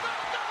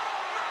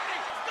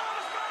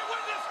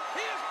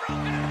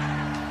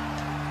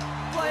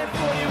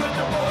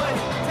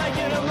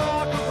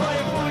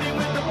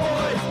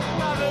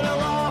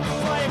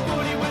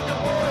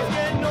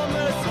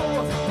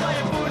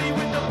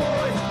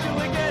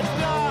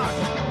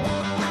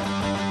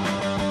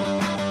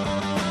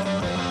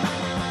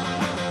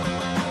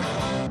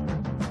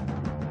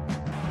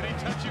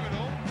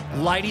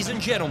Ladies and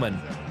gentlemen,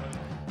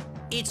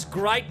 it's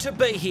great to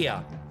be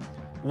here.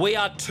 We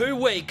are 2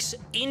 weeks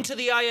into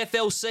the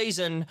AFL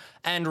season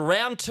and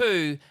round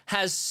 2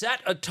 has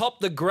sat atop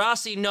the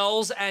grassy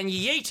knolls and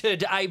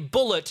yeeted a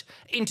bullet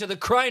into the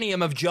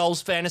cranium of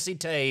Joel's fantasy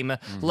team.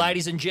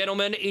 Ladies and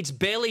gentlemen, it's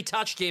barely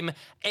touched him.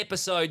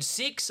 Episode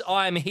 6.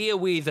 I am here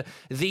with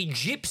the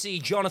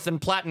gypsy Jonathan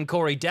Platt and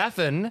Corey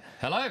Daffin.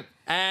 Hello.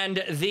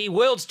 And the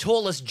world's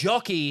tallest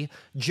jockey,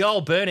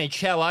 Joel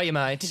Burnich. How are you,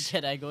 mate?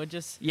 G'day,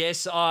 gorgeous.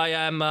 Yes, I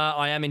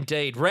am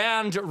indeed.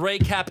 Round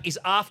recap is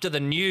after the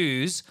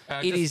news.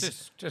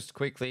 Just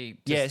quickly,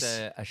 Yes.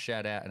 a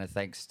shout out and a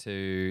thanks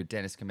to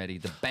Dennis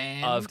Cometti, the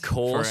band, Of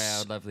course. for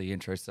our lovely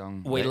intro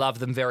song. We love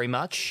them very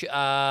much.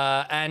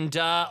 And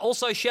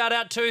also shout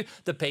out to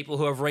the people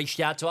who have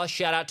reached out to us.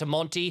 Shout out to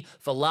Monty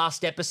for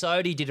last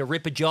episode. He did a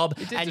ripper job.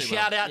 did And do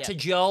shout well. out to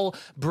Joel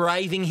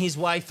braving his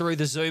way through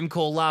the Zoom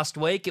call last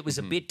week. It was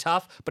a bit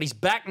tough, but he's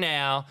back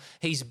now.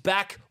 He's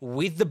back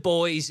with the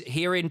boys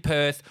here in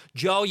Perth.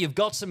 Joel, you've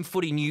got some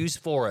footy news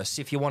for us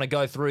if you want to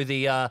go through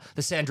the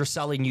Sandra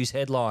Sully news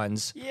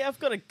headlines. Yeah, I've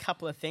got a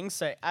couple of things.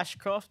 So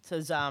Ashcroft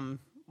has won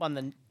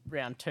the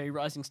round 2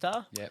 Rising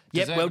Star.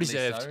 Yep, well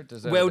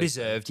deserved. Well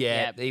deserved.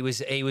 Yeah, Yep.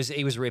 he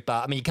was ripper.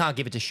 I mean, you can't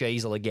give it to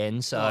Sheasel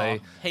again. So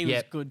He was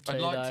yep. good too.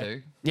 I'd like though.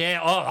 to.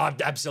 Yeah,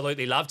 I'd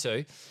absolutely love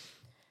to.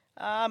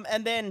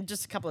 And then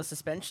just a couple of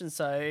suspensions.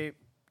 So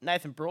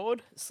Nathan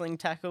Broad, sling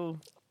tackle.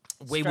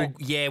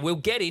 We'll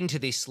get into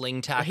this sling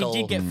He tackle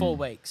did get 4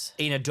 weeks.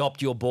 in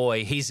Adopt Your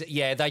Boy.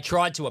 They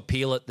tried to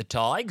appeal at the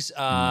Tigers,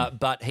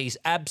 but he's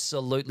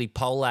absolutely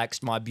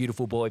poleaxed my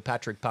beautiful boy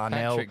Patrick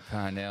Parnell. Patrick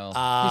Parnell. He's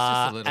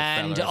just a little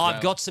And fella as I've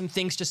well. got some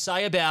things to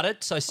say about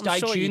it, so stay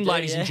sure you tuned, do,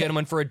 ladies and yeah.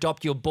 gentlemen, for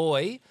Adopt Your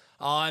Boy.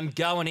 I'm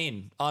going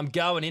in on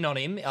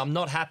him. I'm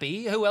not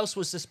happy. Who else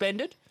was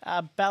suspended?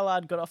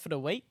 Ballard got offered a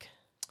week,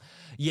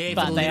 Yeah,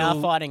 but for the they are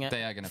little- fighting it.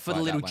 They are going to For fight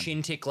the little that one.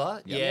 chin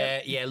tickler.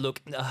 Yep. Yeah, look,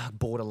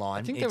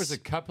 borderline. I think there was a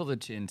couple of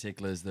chin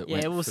ticklers that Yeah,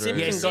 went well, through. Simpson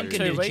Yeah, got Simpkin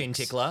 2 did a chin weeks.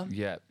 tickler.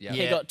 Yeah.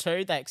 He got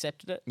 2. They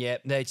accepted it. Yeah,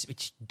 it's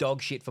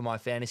dog shit for my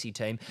fantasy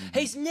team.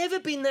 He's never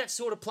been that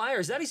sort of player.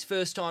 Is that his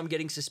first time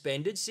getting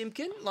suspended,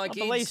 Simpkin? Like I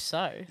believe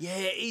so. Yeah,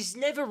 he's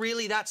never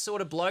really that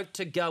sort of bloke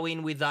to go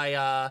in with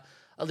a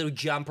little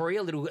jumpery,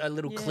 a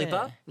little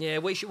clipper. Yeah,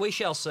 we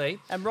shall see.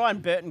 And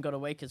Ryan Burton got a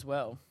week as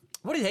well.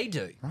 What did he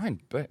do?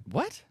 Ryan,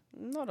 what?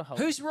 Not a whole.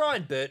 Who's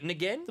Ryan Burton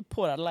again? the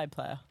Port Adelaide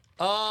player?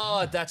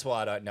 Oh, that's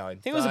why I don't know him.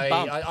 think it was a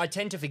bump. I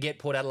tend to forget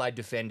Port Adelaide I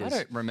defenders.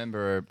 don't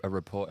remember a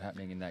report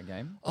happening in that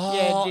game.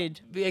 Yeah, it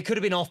did. Yeah, it could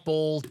have been off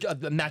ball.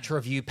 A match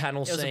review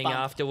panel was a seeing bump.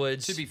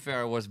 afterwards. To be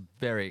fair, I was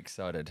very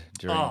excited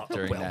during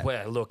that.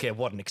 Well, look,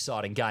 what an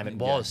exciting game it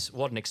was.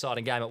 What an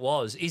exciting game it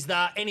was. Is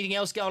there anything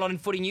else going on in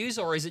footy news,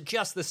 or is it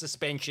just the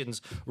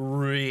suspensions,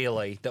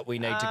 really, that we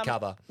need to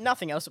cover?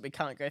 Nothing else that we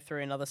can't go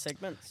through in other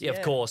segments. Yeah,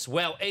 of course.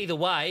 Well, either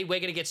way, we're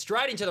going to get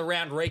straight into the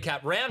round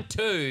recap. Round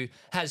 2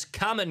 has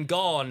come and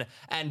gone,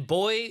 and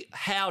boy,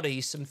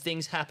 howdy, some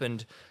things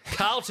happened.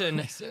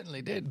 Carlton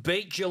Certainly did.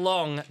 beat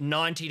Geelong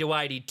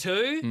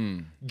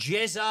 90-82.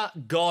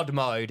 Jezza God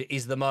mode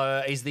is the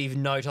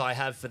note I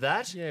have for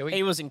that. Yeah,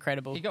 He was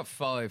incredible. He got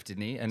 5,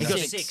 didn't he? And He got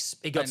I think- 6.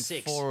 He got and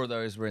 6. 4 of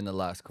those were in the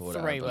last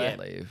quarter, 3 I were.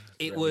 believe.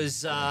 It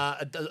was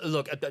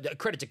look.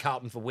 Credit to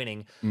Carlton for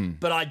winning,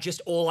 but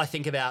all I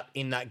think about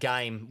in that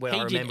game when I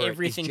He remember did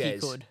everything it he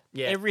is Jez. could.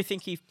 Yeah, Everything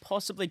he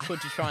possibly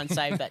could to try and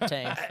save that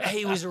team.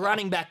 he was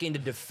running back into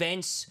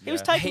defence. He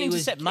was taking He was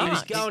intercept he was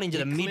marks. going into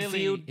the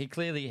midfield. He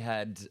clearly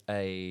had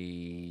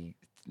a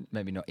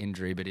maybe not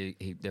injury, but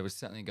there was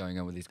something going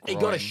on with his He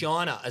groin. got a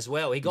shiner as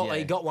well. He got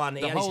one.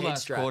 He The had his whole head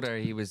last strapped. quarter,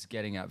 he was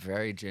getting up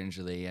very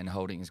gingerly and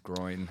holding his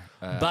groin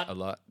But- a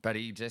lot, but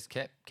he just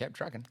kept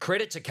trucking.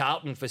 Credit to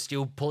Carlton for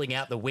still pulling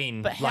out the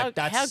win. But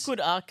how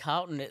good are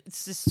Carlton?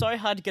 It's just so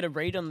hard to get a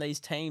read on these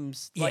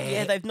teams. Like,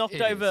 Yeah, they've knocked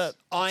it over is.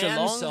 I am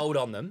Geelong. sold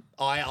on them.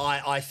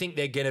 I think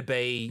they're going to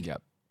be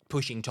Yep.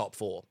 pushing top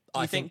 4.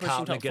 I think think pushing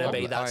Carlton are top going to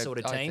four? be that sort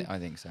of team. I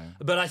think so.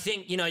 But I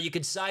think, you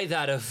could say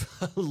that of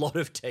a lot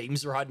of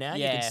teams right now.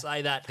 You Yeah. could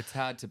say that It's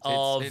hard to.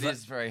 of It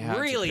is very hard.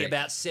 really to pick.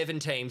 about 7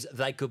 teams,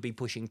 they could be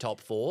pushing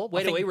top 4.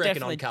 Where I do we think reckon on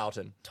definitely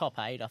Carlton? top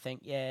 8, I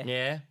think. Yeah.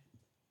 Yeah.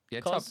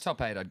 Yeah, Cos-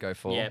 top 8 I'd go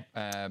for.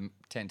 Yeah.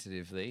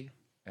 Tentatively.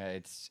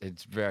 It's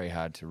very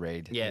hard to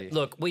read. Yeah,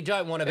 look, we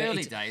don't want to be Early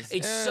it's, days,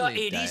 It's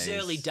early it is days.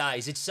 early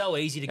days. It's so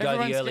easy to go the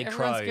Everyone's early get-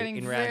 crow everyone's getting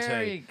in round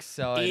very 2.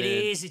 excited. It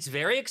is. It's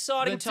very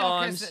exciting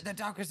times. The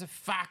Dockers are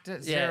fucked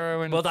at Yeah.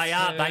 0 and Well, they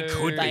are. They 2.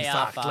 could be They are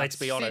fucked. fucked. Let's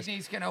be honest.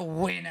 Sydney's going to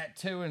win at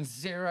 2 and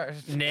 0.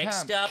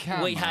 Next Come- up,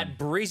 come we on. had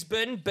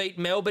Brisbane beat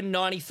Melbourne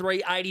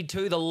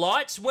 93-82. The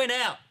lights went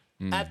out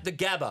at the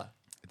Gabba.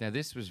 Now,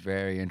 this was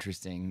very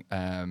interesting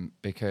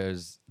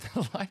because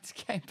the lights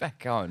came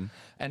back on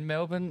and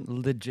Melbourne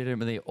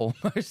legitimately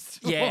almost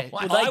Yeah,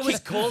 won. I was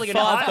calling it.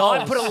 5 I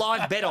goals. put a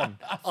live bet on.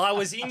 I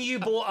was in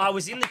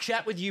the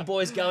chat with you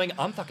boys, going,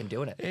 "I'm fucking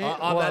doing it.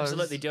 I'm was-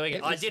 absolutely doing it."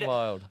 it I was did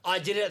wild. it. I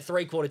did it at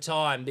 3/4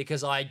 time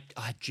because I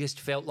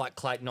just felt like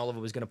Clayton Oliver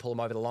was going to pull him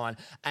over the line,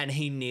 and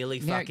he nearly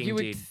Now, fucking you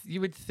would did.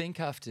 you would think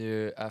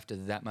after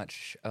that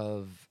much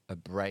of a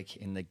break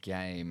in the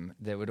game,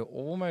 there would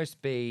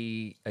almost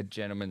be a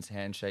gentleman's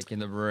handshake in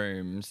the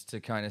rooms to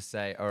kind of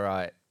say, all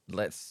right,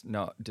 let's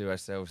not do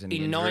ourselves any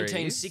In injuries.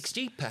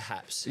 1960,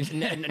 perhaps.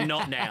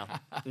 Not now.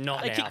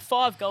 Not They now. kicked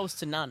 5 goals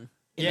to none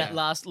in Yeah. that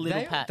last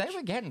little patch. They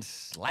were getting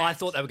slapped. I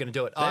thought they were going to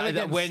do it. They were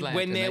getting When slapped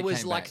and there they was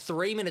came like back.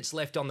 3 minutes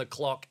left on the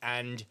clock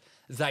and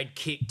they'd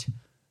kicked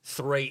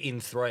 3 in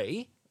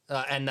 3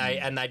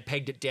 and they'd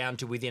pegged it down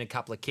to within a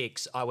couple of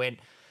kicks, I went,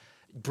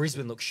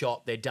 Brisbane look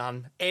shot. They're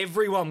done.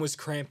 Everyone was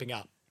cramping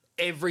up.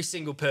 Every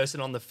single person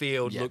on the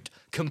field looked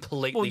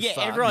completely well, yeah,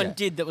 fucked. everyone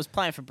did that was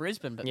playing for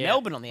Brisbane, but Yeah.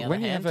 Melbourne on the other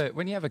hand.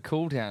 When you have a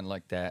cool down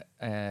like that,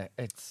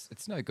 it's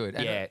no good.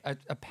 And Yeah.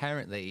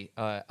 apparently,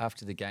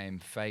 after the game,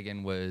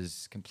 Fagan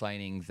was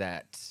complaining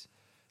that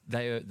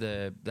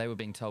they were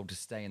being told to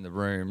stay in the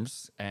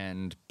rooms,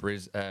 and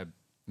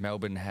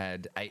Melbourne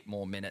had 8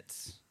 more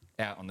minutes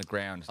out on the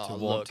ground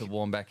look. to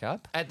warm back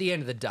up. At the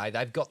end of the day,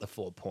 they've got the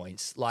 4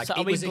 points. Like, So it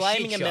are we was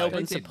blaming a a shit show.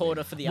 Melbourne They did supporter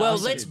win. for the Well,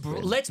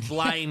 arson? let's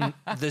blame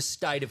the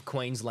state of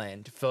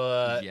Queensland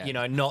for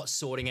Yeah. not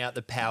sorting out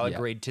the power Yeah.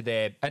 grid to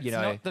their It's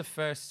not the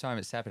first time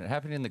it's happened. It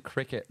happened in the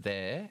cricket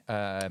there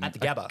At the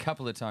Gabba. a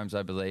couple of times,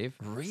 I believe.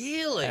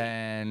 really.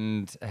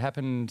 And it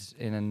happened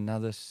in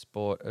another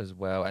sport as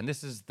well. And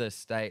this is the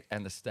state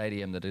and the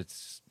stadium that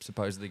it's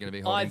supposedly going to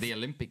be holding I've- the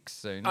Olympics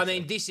soon. I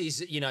mean, this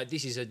is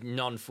a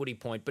non-footy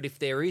point, but if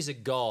there is a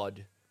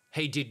God,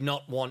 he did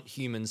not want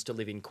humans to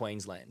live in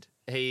Queensland.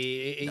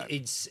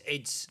 It's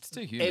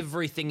too humid.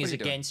 everything What is are you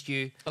doing? against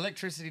you.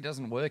 Electricity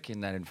doesn't work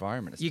in that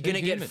environment. It's You're too going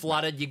to get humid,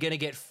 flooded. You're going to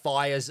get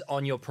fires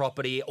on your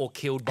property or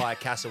killed by a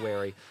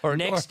cassowary.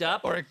 Next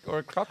up. Or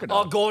a crocodile.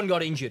 Oh, Gorn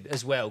got injured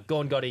as well.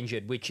 Gorn got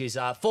injured, which is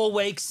 4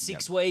 weeks,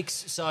 6 weeks.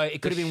 So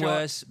it could have been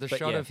worse. The but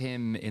shot yeah. of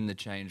him in the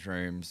change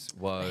rooms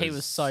was... He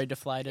was so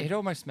deflated. It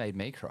almost made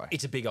me cry.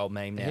 It's a big old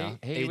meme now.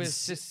 He was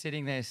It's- just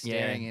sitting there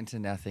staring into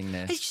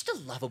nothingness. He's just a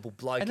lovable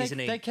bloke, And isn't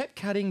they he? kept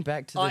cutting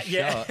back to the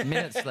yeah. shot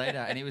minutes later,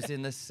 and he was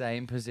in the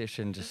same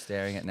position, just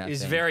staring at nothing.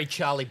 It's very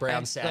Charlie Brown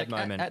And, sad like,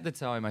 moment. At the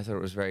time, I thought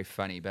it was very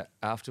funny, but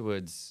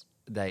afterwards,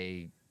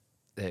 they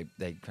kind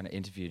of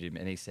interviewed him,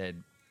 and he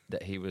said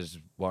that he was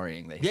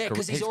worrying that Yeah,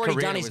 because he's his already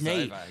career done his was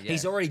knee. over, yeah.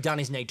 He's already done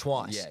his knee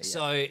twice. Yeah, yeah.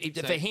 So,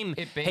 So for him,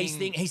 it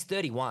being- he's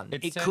 31.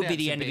 It turned could be out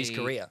the to end of his be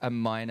career. a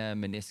minor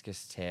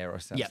meniscus tear or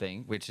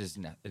something, which is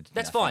That's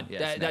nothing. fine.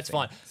 Yeah, it's That's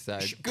nothing. fine.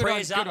 So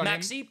Prayers up, good on him.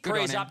 Maxi. Good on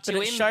Prayers him. up to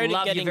but it him. showed it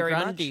Love you getting very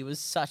Grundy much. was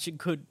such a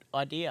good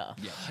idea.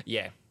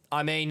 Yeah.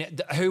 I mean,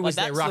 who was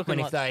their that's looking ruckman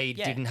if like- they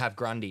yeah. didn't have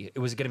Grundy?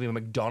 Was it going to be a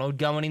McDonald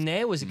going in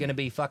there? Was it going to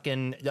be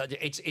fucking...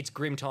 It's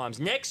grim times.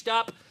 Next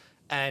up,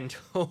 and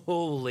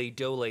holy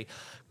dooly,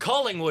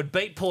 Collingwood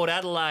beat Port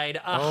Adelaide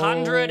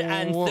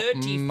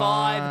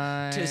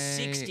 135 to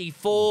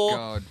 64.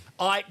 God.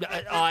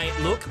 I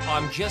look,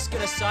 I'm just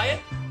going to say it.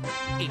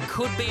 It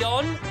could be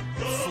on.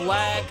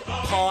 Flag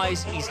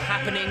pies is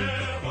happening.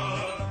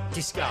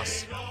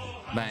 Discuss.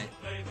 Mate,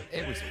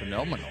 it was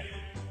phenomenal.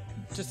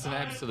 Just an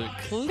absolute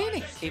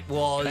clinic. It An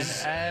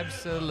was...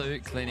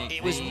 absolute clinic.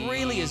 It was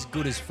really as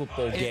good as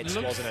football gets,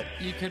 looks- wasn't it?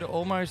 You could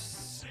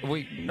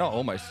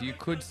you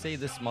could see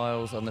the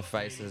smiles on the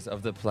faces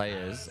of the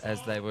players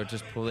as they were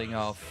just pulling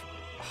off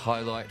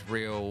highlight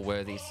reel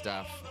worthy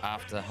stuff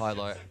after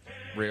highlight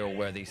reel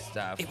worthy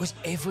stuff. It was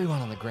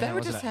everyone on the ground, They were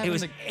wasn't just it? It having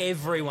was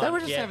everyone. They were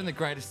just yeah. having the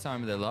greatest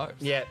time of their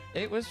lives. Yeah.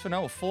 It was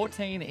phenomenal.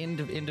 14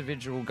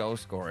 individual goal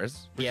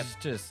scorers, which Yep. is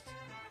just...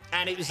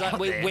 And it was like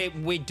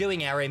we're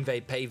doing our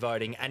MVP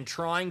voting and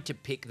trying to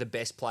pick the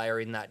best player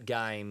in that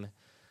game.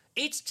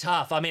 It's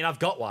tough. I mean, I've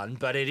got one,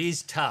 but it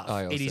is tough.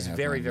 I also It is have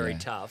very, one, very yeah.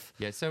 tough.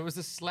 Yeah, so it was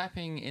a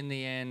slapping in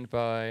the end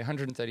by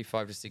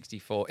 135 to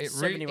 64.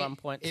 71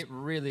 points. It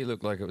really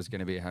looked like it was going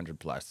to be 100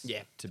 plus.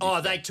 Yeah. to be Oh,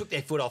 fair. they took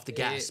their foot off the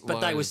gas, It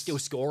but they were was- still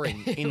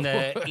scoring in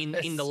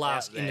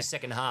the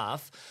second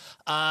half.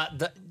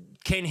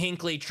 Ken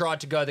Hinkley tried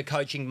to go the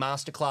coaching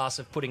masterclass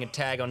of putting a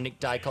tag on Nick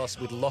Dacos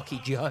with Lockie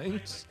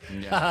Jones.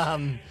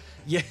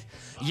 Yeah.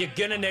 You're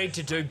gonna need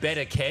to do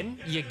better, Ken.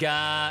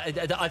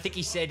 I think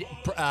he said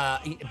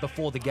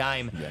before the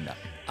game.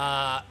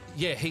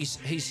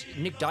 He's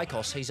Nick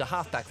Dacos. He's a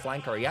halfback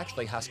flanker. He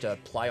actually has to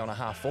play on a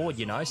half forward,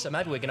 So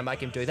maybe we're gonna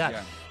make him do that.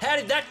 Yeah. How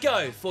did that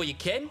go for you,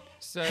 Ken?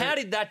 So- How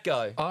did that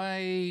go?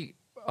 I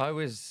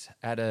was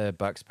at a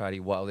Bucks party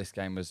while this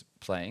game was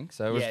playing,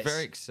 so I was Yes.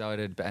 very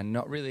excited, but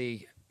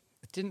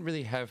didn't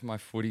really have my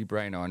footy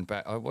brain on,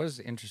 but I was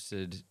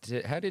interested.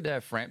 How did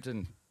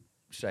Frampton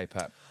shape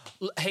up?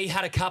 He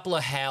had a couple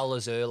of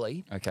howlers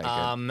early. Okay,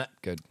 good.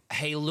 Good.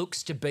 He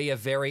looks to be a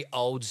very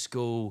old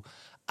school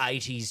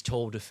 80s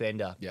tall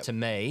defender Yep. to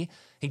me.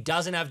 He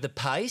doesn't have the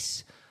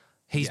pace.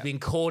 He's Yeah. been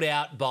caught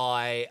out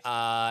by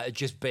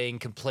just being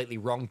completely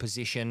wrong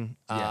position.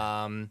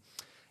 Yeah.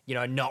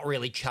 Not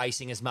really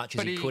chasing as much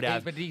as he could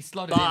have. But he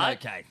slotted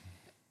But- in okay.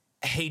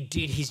 He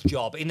did his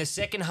job in the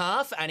second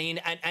half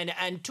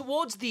and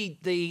towards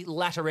the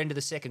latter end of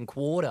the second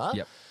quarter.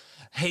 Yep.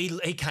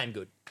 He came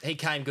good. He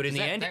came good in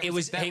the end. He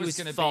was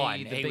gonna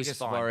fine. Be the He was biggest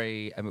fine.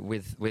 worry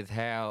with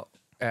how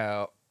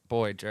our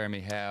boy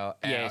Jeremy Howe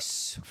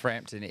Yes. out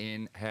Frampton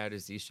in. How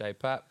does he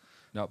shape up?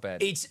 Not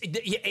bad.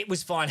 It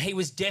was fine. He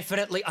was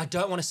definitely, I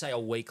don't want to say a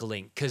weak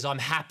link because I'm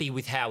happy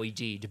with how he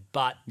did.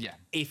 But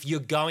if you're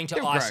going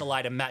to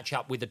isolate a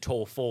matchup with a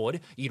tall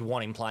forward, you'd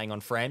want him playing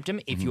on Frampton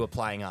if you were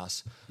playing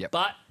us. Yep.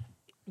 But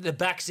the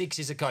back six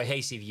is a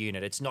cohesive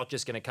unit. It's not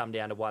just going to come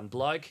down to one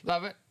bloke.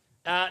 Love it.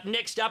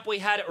 Next up, we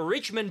had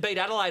Richmond beat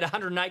Adelaide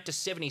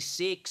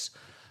 108-76.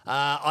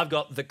 I've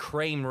got the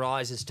cream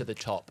rises to the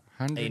top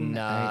in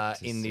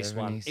this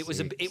one.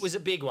 It was a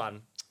big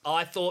one.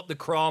 I thought the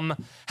Crom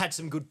had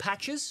some good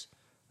patches.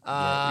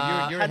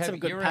 Had some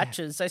good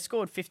patches. They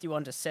scored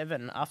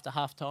 51-7 after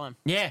half time.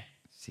 Yeah.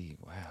 See,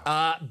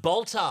 wow.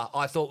 Bolter,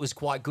 I thought was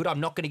quite good.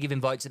 I'm not going to give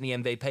him votes in the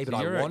MVP, but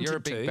I wanted to. You're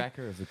a big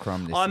backer of the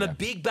Crom this I'm year. a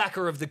big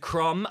backer of the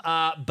Crom,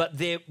 but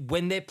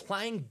when they're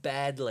playing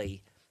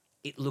badly,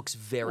 it looks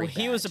very bad.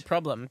 Here was a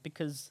problem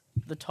because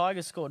the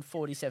Tigers scored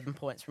 47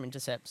 points from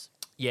intercepts.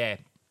 Yeah.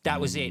 That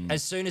was it.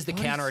 As soon as the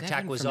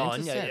counter-attack was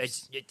on,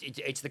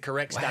 it's the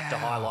correct stat to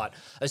highlight.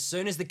 As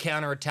soon as the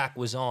counter-attack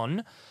was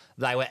on,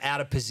 they were out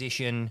of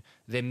position,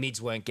 their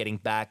mids weren't getting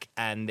back,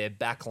 and their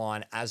back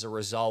line, as a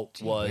result,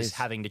 was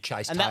having to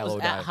chase and tail that was all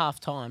day. at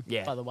half-time,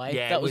 by the way.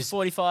 Yeah, that was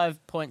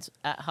 45 points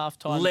at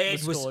half-time.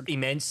 Laird was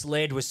immense.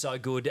 Laird was so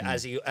good,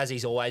 as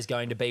he's always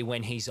going to be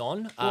when he's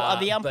on. Well, are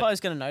the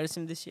umpires going to notice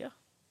him this year?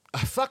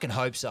 I fucking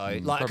hope so.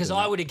 Because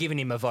I would have given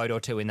him a vote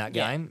or two in that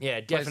game. Yeah,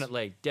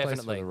 definitely.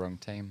 Plays for the wrong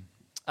team.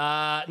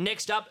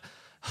 Next up,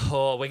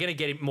 we're going to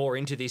get more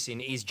into this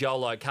in Is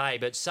Joel Okay?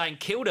 But St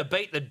Kilda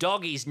beat the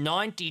Doggies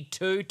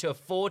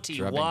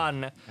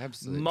 92-41.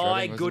 Absolute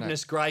My drubbing,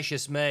 goodness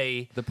gracious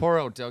me. The poor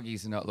old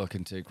Doggies are not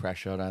looking too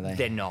crash out, are they?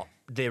 They're not.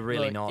 They're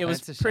really not. It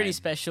was That's a pretty shame.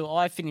 special.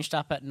 I finished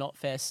up at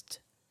Knotfest,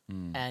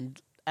 and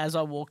as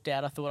I walked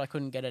out, I thought I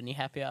couldn't get any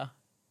happier.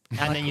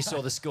 And then you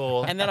saw the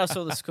score. And then I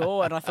saw the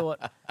score, and I thought,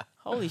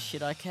 holy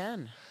shit, I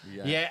can.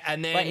 Yeah,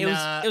 and then... Like,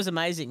 it was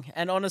amazing.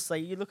 And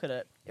honestly, you look at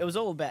it, it was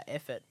all about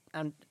effort.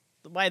 And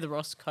the way the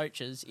Ross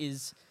coaches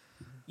is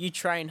you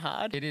train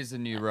hard. It is a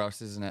new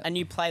Ross, isn't it? And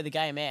you play the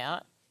game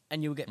out,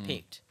 and you'll get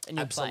picked. And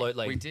you'll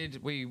Absolutely.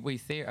 We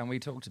and we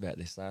talked about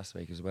this last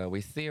week as well. We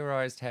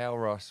theorised how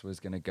Ross was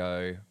going to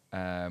go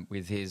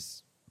with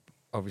his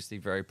obviously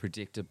very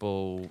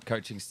predictable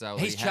coaching style.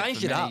 He's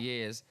changed it up.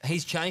 Years.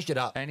 He's changed it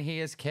up. And he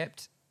has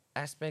kept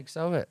aspects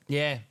of it.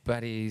 Yeah.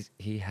 But he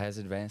has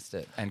advanced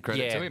it. And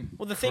credit to him.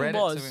 Well, the thing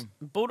was,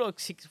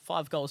 Bulldogs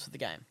 5 goals for the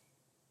game.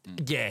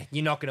 Yeah,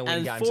 you're not going to win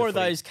and games. And 4 of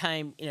footy. those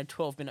came in a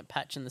 12-minute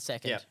patch in the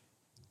second. Yep.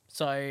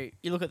 So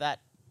you look at that.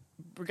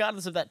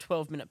 Regardless of that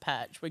 12-minute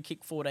patch, we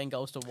kicked 14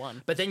 goals to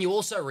 1. But then you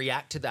also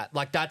react to that.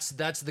 Like, that's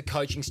the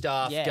coaching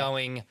staff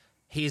going,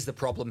 here's the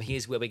problem,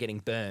 here's where we're getting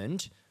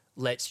burned.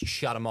 Let's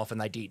shut them off,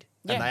 and they did.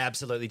 Yeah. And they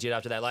absolutely did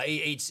after that. Like,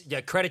 it's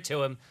credit to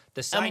them.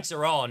 The Saints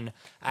are on,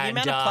 and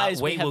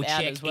we will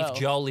check if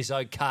Joel is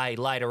okay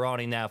later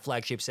on in our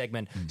flagship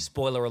segment.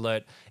 Spoiler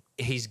alert.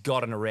 He's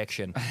got an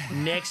erection.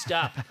 Next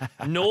up,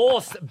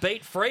 North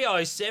beat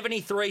Freo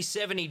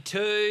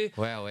 73-72.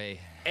 Wowee.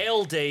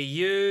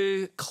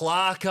 LDU,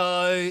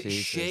 Clarko,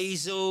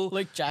 Sheasel,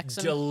 Luke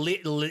Jackson.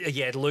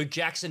 Luke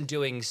Jackson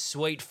doing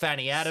sweet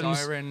Fanny Adams.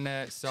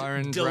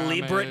 Siren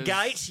deliberate dramas.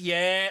 gate.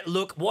 Yeah.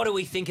 Look, what do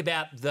we think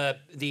about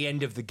the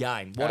end of the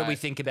game? What do we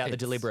think about the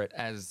deliberate?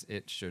 As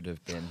it should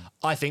have been.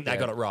 I think they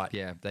got it right.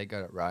 Yeah, they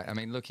got it right. I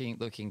mean,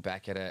 looking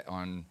back at it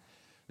on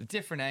the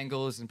different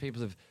angles, and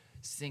people have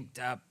synced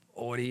up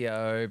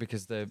audio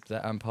because the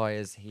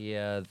umpires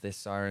hear the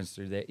sirens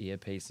through their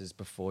earpieces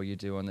before you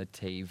do on the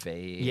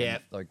TV. Yeah.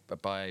 Like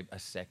by a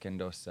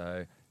second or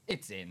so.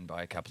 It's in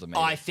by a couple of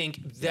minutes. I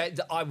think that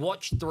I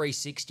watched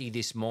 360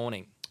 this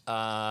morning.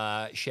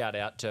 Shout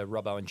out to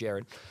Robbo and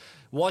Jared.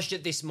 Watched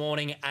it this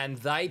morning, and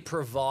they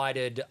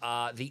provided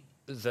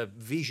the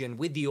vision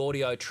with the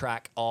audio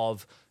track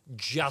of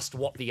just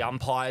what the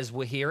umpires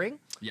were hearing.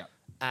 Yeah.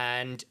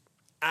 And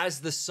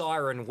as the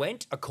siren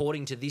went,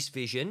 according to this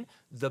vision,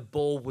 the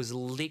ball was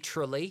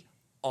literally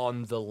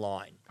on the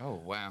line. Oh,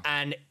 wow.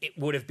 And it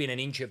would have been an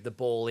inch of the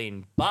ball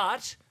in,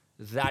 but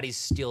that is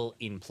still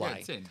in play. Yeah,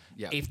 it's in.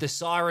 Yeah. If the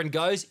siren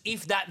goes,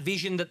 if that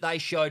vision that they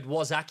showed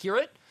was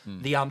accurate,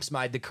 the umps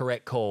made the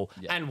correct call.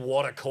 Yeah. And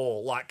what a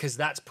call, because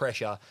that's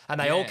pressure. And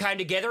they all came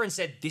together and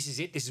said, this is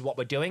it, this is what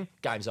we're doing,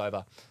 game's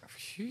over.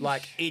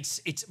 Like,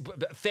 it's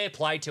fair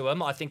play to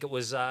them. I think it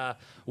was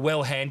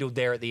well handled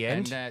there at the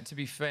end. And to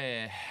be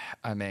fair,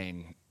 I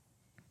mean,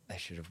 they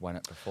should have won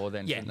it before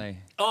then, shouldn't they?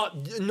 Oh,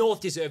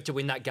 North deserved to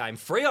win that game.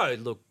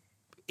 Freo, look,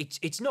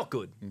 it's not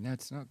good. No,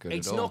 it's not good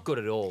It's at all. not good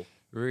at all.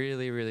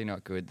 Really, really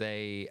not good.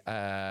 They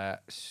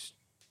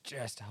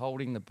just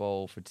holding the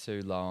ball for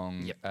too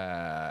long.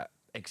 Yep.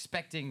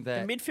 Expecting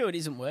that the midfield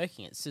isn't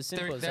working. It's as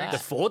simple as that. The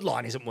forward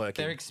line isn't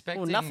working. They're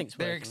expecting nothing's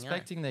they're working,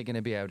 expecting they're going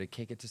to be able to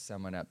kick it to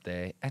someone up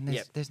there, and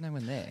there's no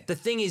one there. The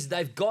thing is,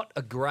 they've got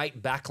a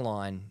great back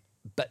line,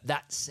 but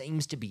that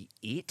seems to be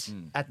it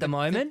at the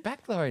moment. The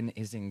back line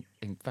is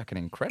fucking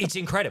incredible. It's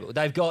incredible.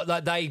 They've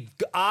got they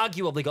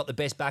arguably got the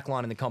best back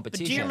line in the But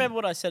competition. do you remember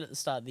what I said at the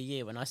start of the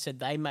year when I said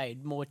they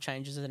made more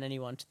changes than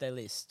anyone to their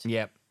list?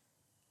 Yep.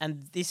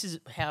 And this is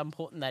how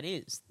important that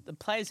is. The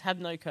players have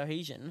no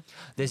cohesion.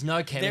 There's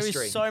no chemistry.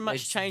 There is so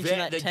much change in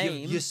that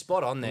team. You're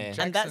spot on there.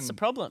 And that's the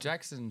problem.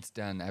 Jackson's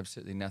done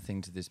absolutely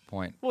nothing to this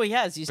point. Well, he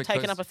has. He's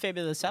taken Because- up a fair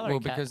bit of the salary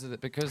cap.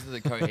 Because of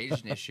the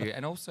cohesion issue,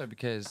 and also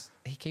because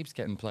he keeps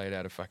getting played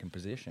out of fucking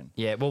position.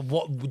 Yeah, well,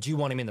 what would you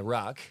want him in the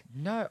ruck?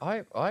 No,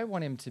 I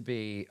want him to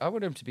be. I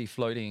want him to be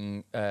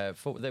floating.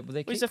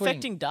 He's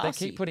affecting They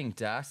Darcy. keep putting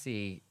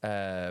Darcy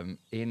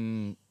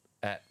in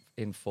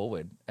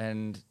forward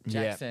and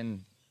Yeah.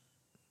 Jackson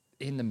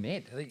in the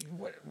mid. Like,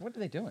 what are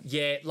they doing?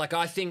 Yeah, like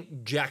I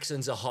think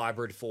Jackson's a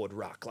hybrid forward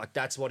ruck. Like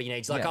that's what he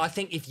needs. Like Yeah. I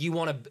think if you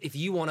want to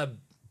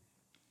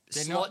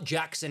They're slot not-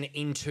 Jackson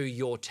into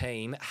your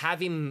team, have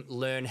him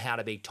learn how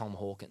to be Tom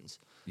Hawkins.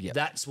 Yeah.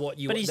 That's what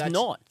you. But he's that's,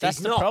 not. That's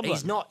he's the not. problem.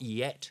 He's not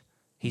yet.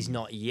 He's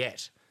not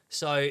yet.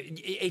 So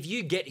if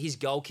you get his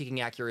goal kicking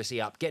accuracy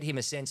up, get him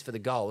a sense for the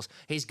goals,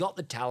 he's got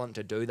the talent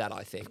to do that.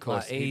 I think. Of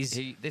course, Like,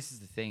 this is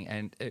the thing,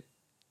 and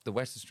the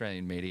West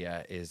Australian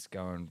media is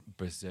going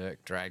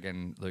berserk,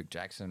 dragging Luke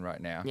Jackson right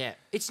now. yeah,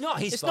 it's not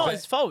his It's fault. not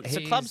his fault. It's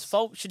the club's He's-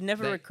 fault. Should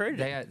never recruit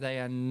him. They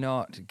are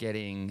not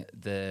getting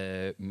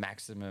the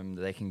maximum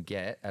that they can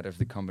get out of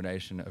the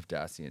combination of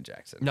Darcy and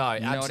Jackson. No,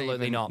 Not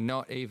absolutely even- not.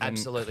 Not even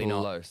Absolutely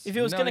not. close. If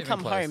he was Not going to even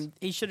come close. home,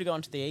 he should have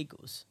gone to the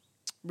Eagles.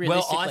 Well,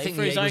 Realistically, I think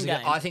for the his own Eagles.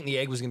 game. I think the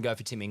Eagles are going to go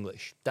for Tim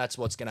English. That's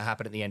what's going to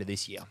happen at the end of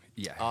this year.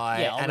 Yeah.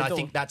 Yeah, and I with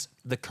think all- that's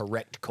the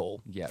correct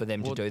call Yeah. for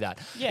them Well, to do that.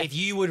 Yeah. If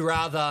you would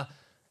rather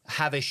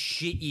have a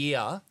shit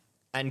year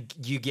and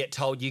you get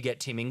told you get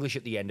Tim English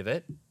at the end of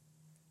it,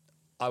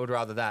 I would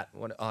rather that.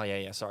 Oh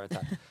yeah. Sorry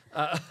about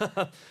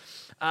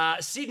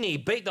that. Sydney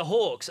beat the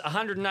Hawks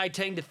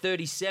 118 to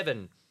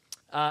 37.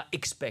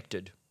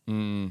 Expected.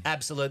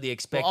 Absolutely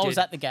expected. Well, I was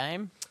at the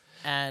game,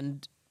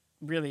 and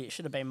really it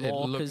should have been It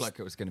more. looked 'cause like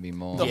it was going to be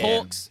more. the Yeah.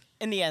 Hawks,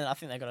 in the end, I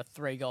think they got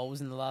 3 goals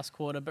in the last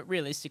quarter. But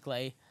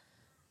realistically,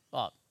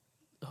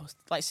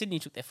 like Sydney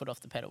took their foot off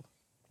the pedal,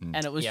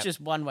 and it was Yep. just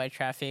one-way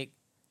traffic.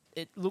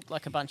 It looked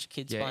like a bunch of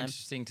kids Yeah, playing.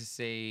 interesting to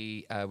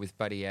see with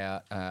Buddy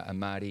out,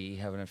 Amadi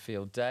having a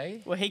field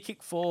day. Well, he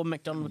kicked 4,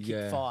 McDonald Yeah.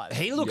 kicked 5.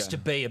 He looks Yeah. to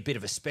be a bit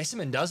of a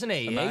specimen, doesn't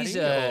he? Amadi He's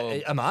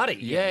or- Amadi.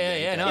 Yeah.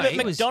 yeah. No, yeah, but he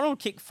was. McDonald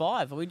kicked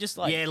 5. Are we just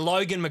like? Yeah,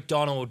 Logan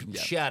McDonald.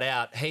 Shout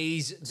out.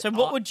 He's. So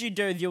what would you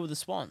do if you were the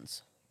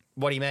Swans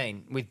What do you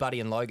mean with Buddy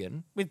and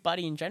Logan? with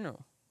Buddy in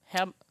general?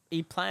 How are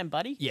you playing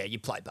Buddy? Yeah, you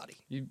play Buddy.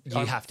 You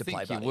I have to think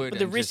play you Buddy. would But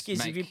the and risk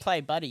just is if you make- play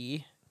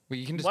Buddy, well,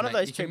 you can just one of make-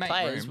 those you can two make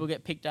players room. will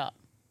get picked up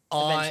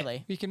I-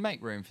 eventually. You can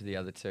make room for the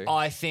other two.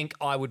 I think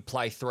I would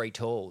play 3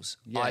 tools.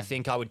 Yeah. I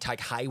think I would take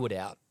Hayward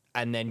out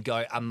and then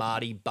go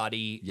Amadi,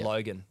 Buddy, Yeah.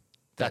 Logan.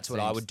 That's what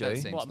I seems- would that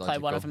do. seems What, play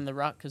one logical. of them in the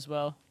ruck as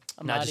well?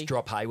 No, Amadi? just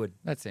drop Hayward.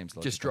 That seems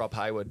logical. Just drop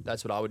Hayward.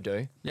 That's what I would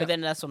do. But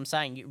then that's what I'm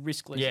saying. You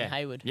risk losing Yeah.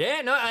 Hayward.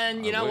 Yeah, no,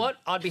 and you I know would. what?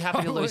 I'd be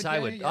happy to I lose would, yeah,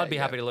 Hayward. yeah, I'd be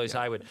happy yeah, to lose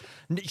yeah. Hayward.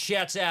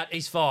 Shouts out,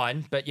 he's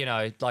fine, but you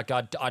know, like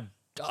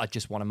I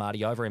just want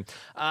Amadi over him.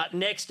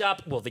 Next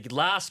up, well, the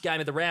last game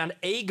of the round,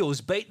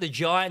 Eagles beat the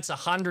Giants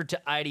 100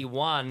 to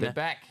 81. They're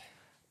back.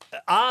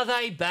 Are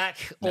they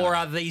back, or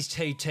are these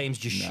two teams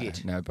just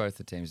shit? No, both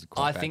the teams are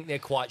quite I bad. think they're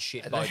quite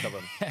shit, both of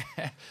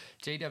them.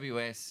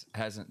 GWS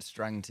hasn't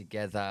strung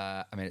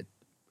together. I mean,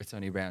 it's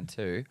only round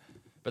 2,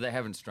 but they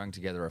haven't strung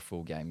together a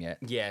full game yet.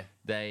 Yeah.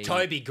 They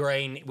Toby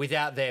Green,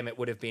 without them, it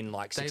would have been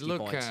like they 60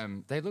 look points.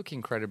 they look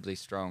incredibly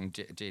strong.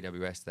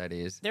 GWS that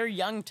is, They're a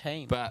young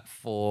team. but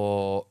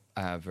for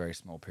very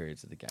small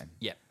periods of the game.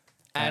 Yeah.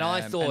 And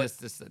I thought it's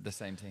the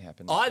same thing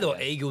happened. I thought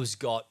yesterday. Eagles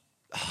got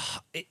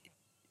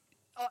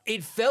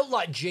it felt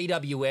like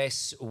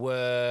GWS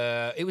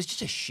were. It was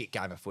just a shit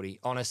game of footy,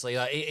 honestly.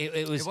 Like,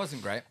 it was. It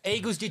wasn't great.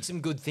 Eagles did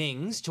some good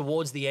things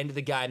towards the end of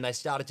the game. They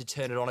started to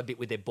turn it on a bit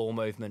with their ball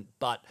movement,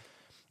 but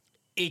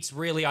it's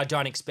really. I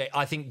don't expect.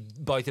 I think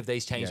both of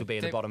these teams will be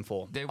in the bottom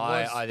 4. There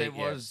I there think,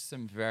 yeah. was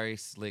some very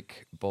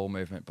slick ball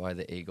movement by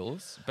the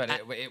Eagles, but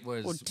it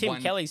was well, Tim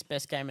one- Kelly's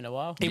best game in a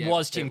while. It Yeah,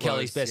 was Tim it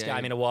Kelly's was, best yeah.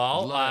 game in a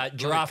while. Lot of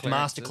Draft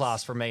clearances.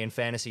 masterclass for me in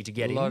fantasy to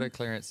get a in. lot of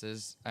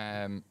clearances.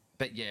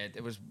 But yeah,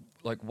 there was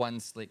like one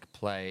slick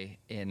play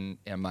in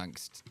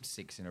amongst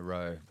 6 in a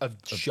row of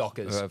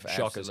shockers. of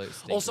shockers. absolute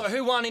stinkers. Also,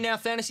 who won in our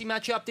fantasy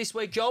matchup this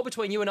week, Joel,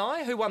 between you and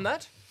I? Who won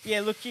that?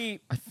 Yeah, look, you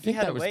think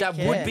had that a was- week, That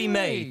yeah. would be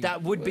me.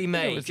 That would be It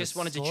me. was a Just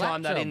wanted to slap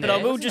chime that in job there. But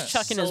I will wasn't just it?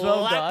 chuck in as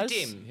well, Slapped guys.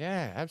 him.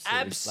 Yeah, absolutely.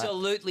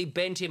 Absolutely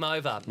bent him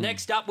over.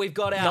 Next up, we've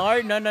got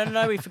our.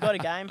 No. We forgot a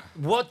game.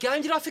 What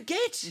game did I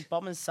forget?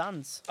 Bombers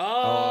Suns.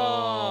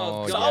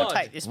 Oh, So God. I'll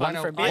take this one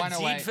One for a o- bit. one I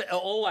away. did for,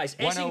 always.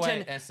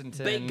 108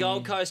 Essington beat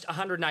Gold Coast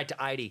 108 to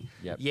 80.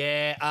 Yep.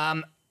 Yeah.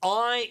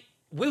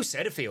 Will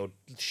Setterfield,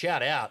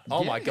 shout out.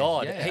 Oh my Yeah,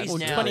 God, yeah, he's Well,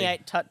 now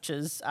 28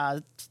 touches,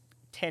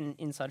 10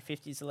 inside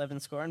 50s, 11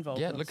 score involved.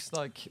 Yeah, it looks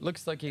like he's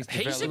He's a,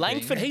 developing.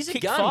 Langford. he's a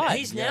Kick gun. 5.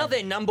 He's now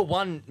their number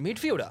 1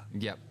 midfielder.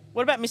 Yep.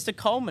 What about Mr.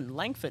 Coleman,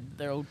 Langford?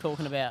 They're all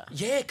talking about.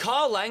 Yeah,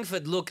 Kyle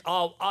Langford. Look,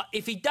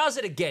 if he does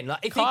it again,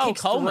 like if Kyle he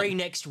kicks Coleman. 3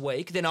 next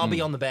week, then I'll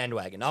be on the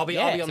bandwagon. I'll be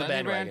Yeah. on It's the only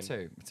bandwagon. round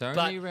 2. It's only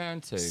But-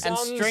 round 2. And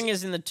Suns-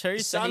 Stringer's in the 2,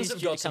 so Suns he's have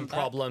due to got some come back.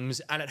 problems,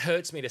 and it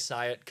hurts me to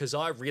say it because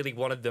I really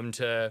wanted them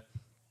to.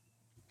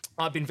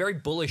 I've been very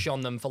bullish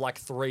on them for like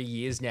 3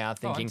 years now,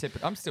 thinking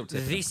I'm still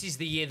tipping. this is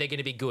the year they're going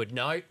to be good.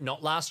 No,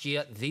 not last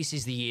year. This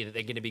is the year that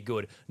they're going to be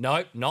good.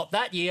 No, not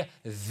that year.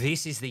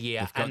 This is the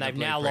year. got And the they've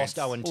now lost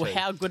blueprints. 0-2. Well,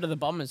 how good are the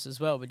Bombers as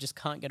well? We just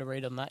can't get a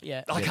read on that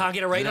yet. I can't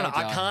get a read No, on it.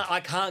 don't. I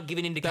can't give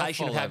an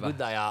indication of fall how over. good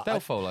they are. They'll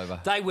fall over.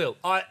 They will.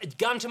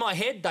 Gun to my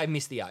head, they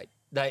missed the 8.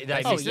 They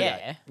Oh, missed the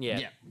yeah. 8.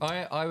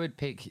 Yeah. I would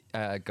pick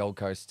Gold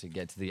Coast to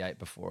get to the 8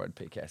 before I'd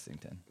pick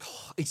Essington.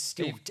 It's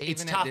still it's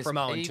Even at tough this- from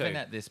 0-2. even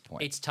at this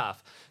point. It's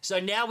tough. So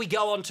now we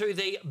go on to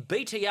the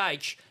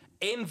BTH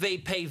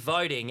MVP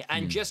voting,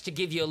 and just to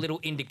give you a little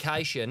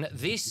indication,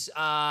 this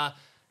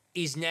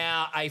is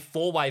now a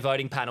 4-way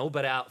voting panel,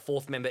 but our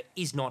 4th member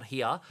is not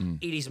here.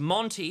 It is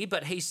Monty,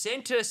 but he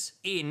sent us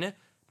in.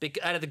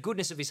 Out of the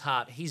goodness of his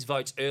heart, his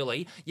votes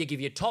early. You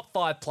give your top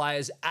 5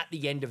 players at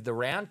the end of the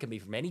round. Can be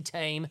from any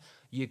team.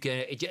 You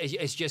can.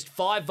 It's just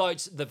 5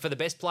 votes for the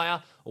best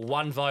player,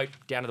 1 vote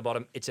down to the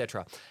bottom,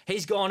 etc.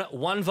 He's gone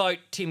 1 vote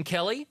Tim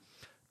Kelly,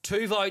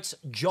 2 votes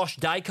Josh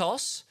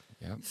Dacos,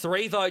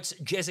 3 votes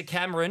Jezza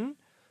Cameron,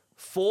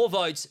 4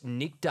 votes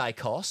Nick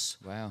Dacos,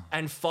 Wow.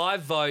 and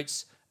 5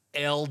 votes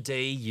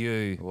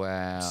LDU.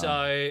 Wow.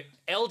 So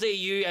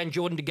LDU and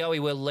Jordan DeGoey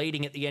were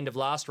leading at the end of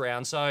last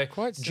round. So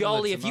Quite similar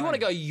Jolie, to if you want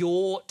to mine. go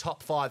your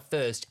top 5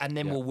 first, and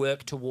then we'll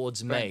work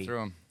towards Run me.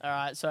 through 'em. All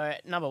right, so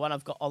number 1,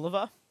 I've got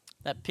Oliver.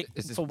 That picked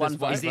Is this- for this 1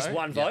 vote. one Is this vote?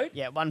 1 Yeah. vote?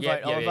 Yeah, 1 Yeah, vote,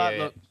 yeah, Oliver. yeah,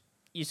 yeah. Look,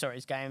 you saw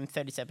his game,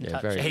 37 Yeah,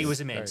 touches. very He good.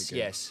 was immense, Very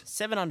good. yes.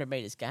 700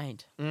 metres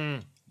gained. Yeah,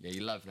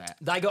 you love that.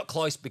 They got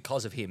close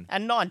because of him.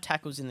 And 9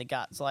 tackles in the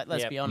guts. Like,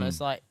 let's Yep. be honest,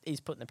 like, he's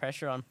putting the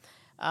pressure on.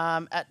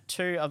 At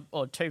 2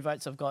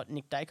 votes, I've got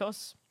Nick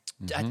Dacos.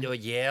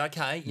 Yeah,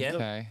 okay, yeah.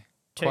 Okay.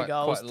 2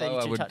 goals, quite low,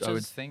 32 I would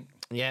touches. think.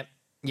 Yeah.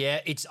 Yeah,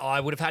 I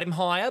would have had him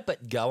higher,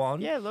 but go on.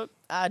 Yeah, look,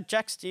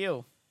 Jack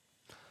Steele.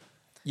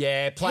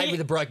 Yeah, played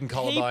with a broken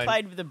collarbone. He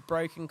played with a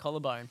broken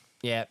collarbone.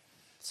 Yeah.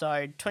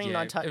 So 29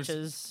 Yeah, it was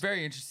touches.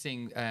 very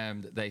interesting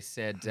that they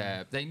said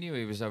they knew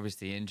he was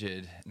obviously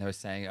injured. And they were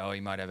saying, oh,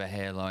 he might have a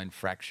hairline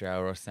fracture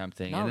or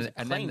something. No, it was and, a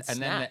and clean then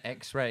snap. the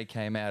X-ray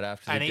came out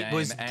after And the it game.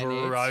 was and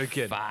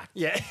broken. It's fucked.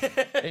 Yeah.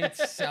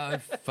 It's so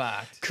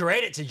fucked.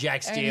 Credit to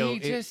Jack Steele.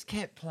 And he just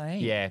kept playing.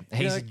 Yeah,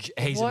 You're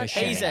he's a what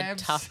machine. He's a an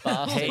tough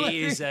absolute-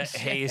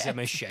 bastard. he is a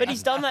machine. But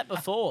he's done that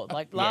before.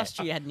 Like, last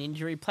year, he had an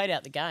injury, played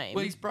out the game.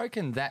 Well, he's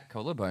broken that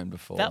collarbone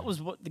before. That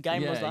was what the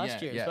game was Yeah,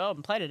 last year yeah. as well,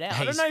 and played it out. I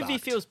He's don't know if he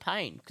fucked. feels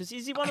pain, because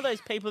is he one of those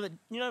people that,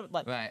 you know,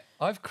 like, Mate,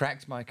 I've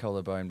cracked my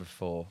collarbone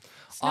before.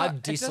 It's not- I've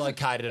it doesn't-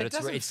 dislocated it.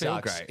 doesn't It feel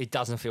sucks. great. It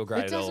doesn't feel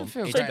great It at all. doesn't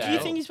feel It's so great. do you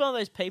bad. think he's one of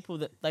those people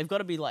that they've got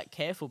to be, like,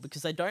 careful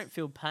because they don't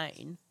feel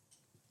pain?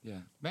 Yeah,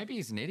 maybe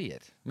he's an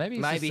idiot. Maybe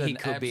he's Maybe just he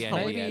could be an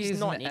maybe idiot. he's He's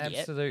not an an idiot.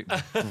 absolute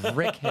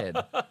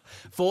brickhead.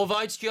 4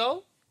 votes,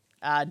 Joel?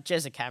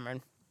 Jezza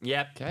Cameron,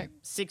 Yep. Okay,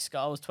 6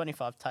 goals,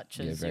 25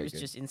 touches. Yeah, He very was good.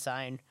 just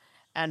insane.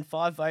 And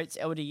 5 votes,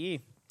 LDU.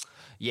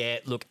 Yeah,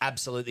 look,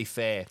 absolutely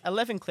fair.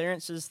 11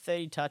 clearances,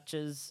 30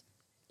 touches.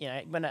 You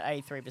know, went at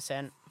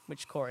 83%,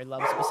 which Corey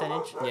loves the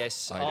percentage.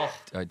 Yes.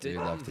 I do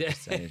love the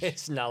percentage.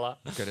 It's Nulla.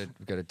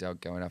 We've got a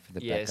dog going off in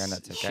the Yes, background.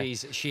 That's okay.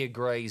 she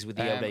agrees with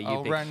the LDU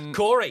I'll pick. run-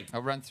 Corey,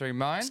 I'll run through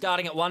mine.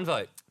 starting at 1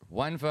 vote.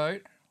 1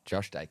 vote,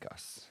 Josh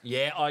Dacos.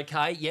 Yeah,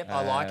 okay. Yep,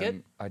 I like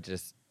it.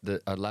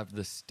 I love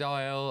the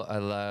style. I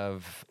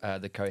love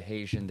the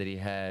cohesion that he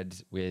had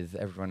with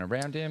everyone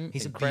around him.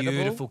 He's Incredible.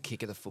 a beautiful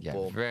kick of the Yeah,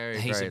 football.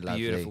 very, He's very a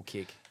lovely. beautiful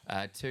kick.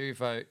 2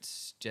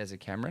 votes, Jezza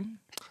Cameron.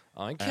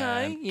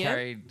 Okay,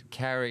 yeah.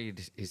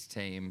 Carried his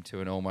team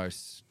to an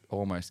almost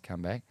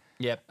comeback.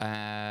 Yep.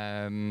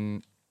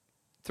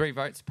 3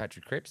 votes,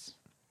 Patrick Cripps.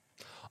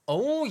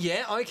 Oh,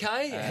 yeah,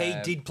 okay.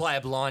 He did play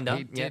a blinder.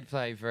 He did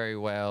play very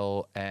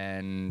well,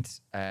 and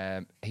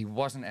he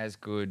wasn't as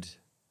good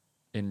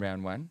in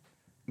round 1,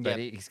 but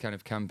Yep. he's kind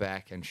of come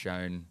back and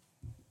shown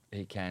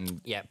he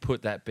can Yep.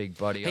 put that big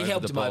body. He over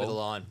helped the him ball. over the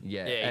line.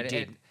 Yeah, Yeah, he and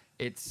did.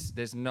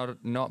 there's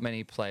not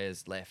many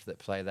players left that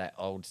play that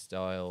old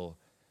style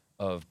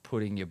of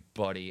putting your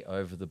body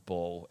over the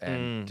ball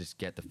and just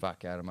get the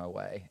fuck out of my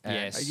way. And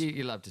Yes.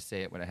 you love to see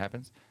it when it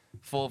happens.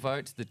 4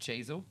 votes, the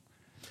Cheezel.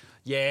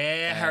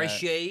 Yeah, Harry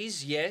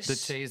Shees, yes. The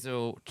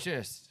Cheezel,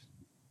 just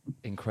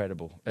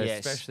incredible,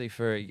 Yes. especially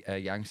for a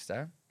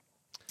youngster.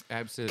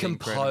 Absolutely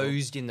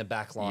Composed in the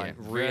back incredible. line.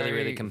 Yeah, really, very,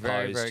 really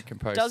composed. Very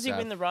composed. Does he stuff.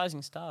 win the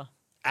Rising Star?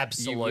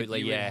 Absolutely,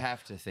 you would yeah.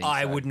 have to think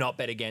I so. would not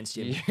bet against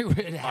him. You would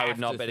I would have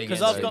not to bet think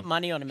Because against I've him. got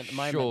money on him at the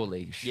moment.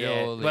 Surely, Yeah.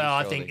 surely. Well,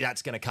 I surely. think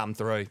that's going to come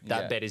through.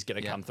 That Yeah. bet is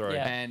going to Yeah. come through.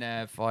 Yeah.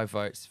 And 5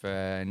 votes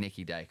for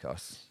Nicky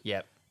Dacos.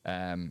 Yep.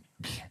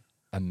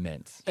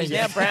 Immense. He's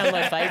now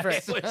Brownlow favourite.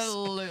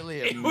 Absolutely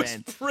It was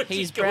immense. pretty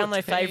He's good.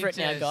 Brownlow favourite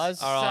now, Just-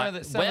 guys. All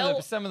right.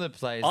 Some of the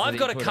plays. I've that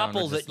got he a put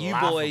couple on are that just you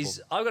laughable. boys.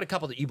 I've got a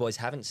couple that you boys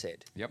haven't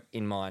said. Yep.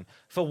 In mine,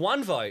 for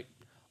 1 vote,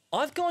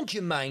 I've gone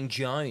Jermaine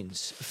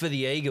Jones for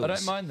the Eagles. I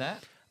don't mind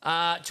that.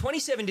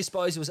 27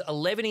 disposals,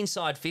 11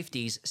 inside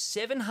 50s,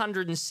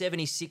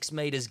 776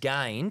 metres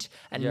gained,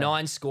 and Yeah.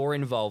 9 score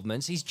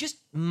involvements. He's just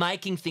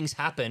making things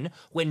happen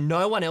when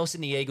no one else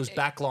in the Eagles'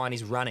 back line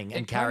is running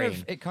and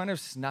carrying. It kind of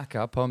snuck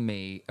up on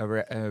me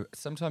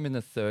sometime in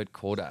the third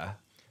quarter.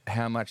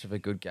 how much of a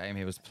good game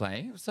he was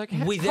playing. It was like,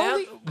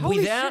 Without- holy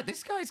without- shit,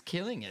 this guy's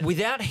killing it.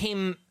 Without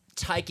him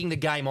taking the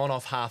game on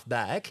off half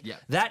back, Yeah.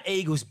 that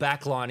Eagles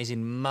back line is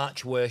in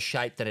much worse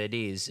shape than it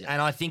is.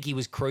 And I think he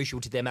was crucial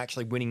to them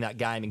actually winning that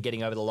game and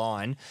getting over the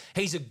line.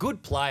 He's a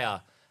good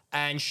player,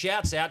 and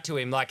shouts out to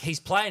him. Like, he's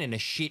playing in a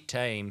shit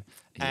team,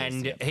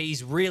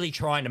 he's really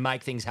trying to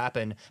make things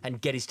happen and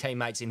get his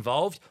teammates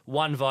involved.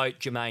 1 vote,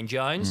 Jermaine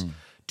Jones.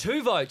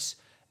 2 votes,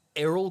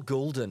 Errol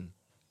Goulden.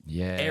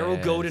 Yeah. Errol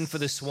Goulden for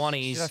the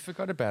Swannies. I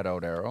forgot about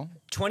old Errol.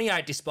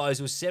 28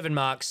 disposals, 7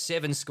 marks,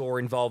 7 score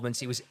involvements.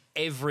 He was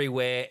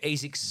everywhere.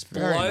 He's Very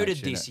exploded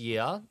much in this it.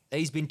 year.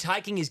 He's been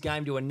taking his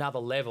game to another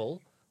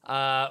level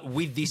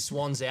with this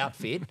Swans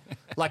outfit.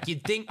 Like,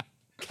 you'd think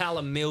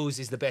Callum Mills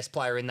is the best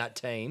player in that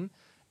team.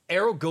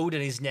 Errol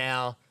Goulden is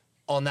now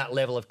on that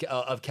level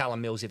of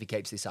Callum Mills if he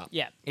keeps this up.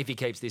 Yeah. If he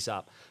keeps this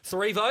up.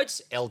 3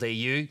 votes,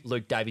 LDU,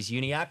 Luke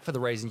Davies-Uniacke, for the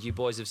reasons you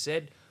boys have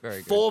said. Very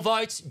good. 4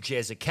 votes,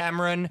 Jezza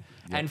Cameron.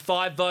 And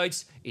 5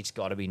 votes, it's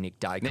got to be Nick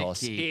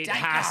Dacos. Nicky It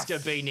has to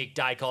Dacos. be Nick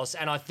Dacos.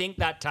 And I think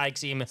that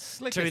takes him to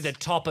Slickest- the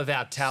top of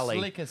our tally.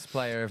 Slickest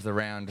player of the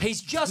round.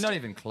 He's just- not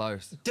even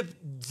close.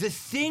 The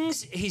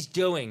things he's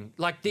doing,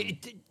 like,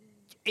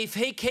 if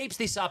he keeps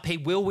this up, he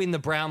will win the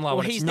Brownlow, Well,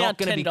 and it's he's now not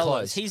going to be $10.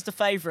 close. He's the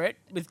favourite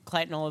with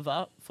Clayton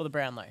Oliver for the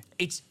Brownlow.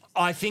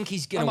 I think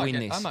he's going to win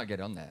this. I might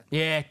get on that.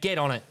 Yeah, get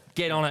on it.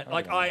 Get on it.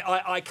 Like,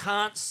 I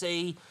can't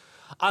see,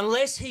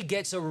 unless he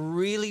gets a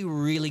really,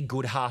 really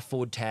good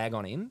half-forward tag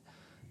on him,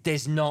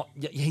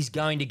 he's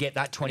going to get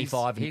that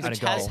 25 He's- and a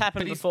which goal. has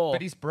happened before.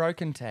 But he's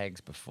broken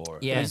tags before.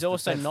 Yeah. He's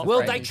also not. Well,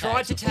 breaking they tried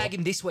tags to before. tag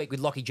him this week with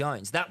Lockie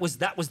Jones. That was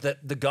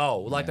the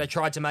goal. Like, they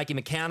tried to make him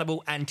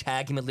accountable and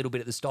tag him a little bit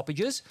at the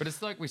stoppages. But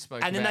it's like we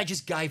spoke And then about. they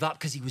just gave up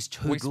because he was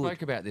too we good.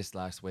 spoke about this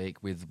last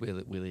week with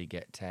will he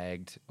get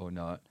tagged or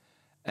not?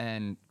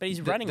 And But he's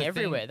the- running the thing-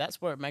 everywhere.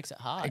 That's where it makes it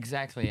hard.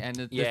 Exactly. And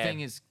the Yeah.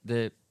 thing is,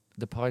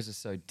 the pies are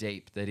so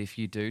deep that if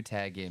you do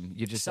tag him,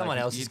 you're just Someone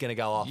else is gonna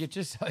go off. You're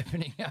just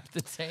opening up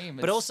the team.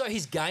 But also,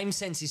 his game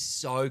sense is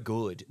so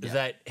good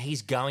that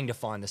he's going to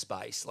find the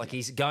space. Like,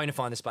 he's going to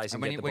find the space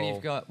and, when, get the when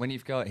ball.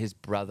 you've got his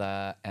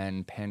brother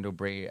and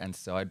Pendlebury and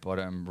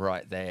Sidebottom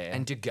right there,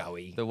 And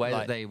Degoe. the way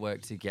Like, that they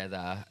work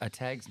together, a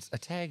tag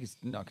is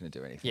not going to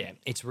do anything. Yeah,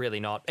 it's really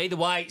not. Either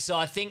way, so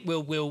I think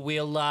we'll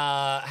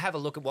have a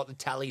look at what the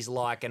tally's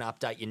like and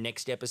update you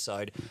next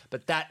episode.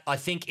 But that, I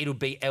think it'll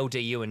be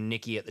LDU and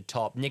Nicky at the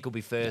top. Nick will be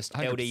first,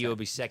 100%. LDU will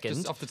be second.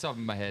 Just off the top of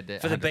my head,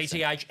 For the 100%.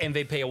 BTH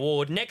MVP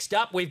award. Next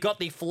up, we've got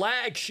the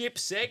flagship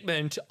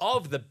segment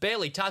of the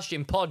Barely Touched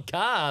Him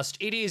podcast.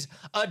 It is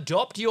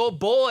Adopt Your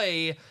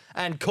Boy.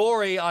 And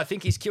Corey, I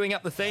think he's queuing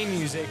up the theme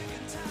music.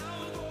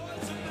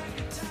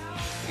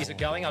 Is it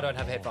going? I don't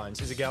have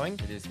headphones. Is it going?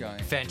 It is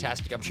going.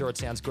 Fantastic. I'm sure it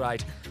sounds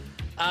great.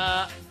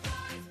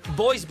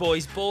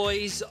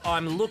 Boys,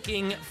 I'm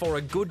looking for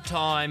a good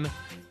time.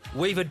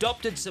 We've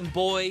adopted some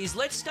boys.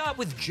 Let's start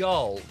with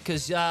Joel,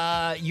 because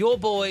your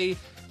boy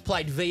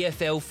played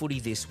VFL footy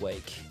this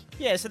week.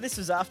 Yeah, so this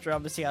was after,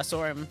 obviously, I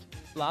saw him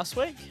last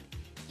week.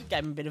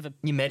 Gave him a bit of a...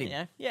 You met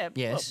him? Yeah.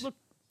 Yes. Look,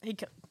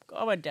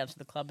 I went down to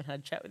the club and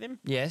had a chat with him.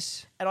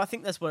 Yes. And I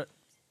think that's what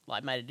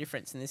made a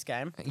difference in this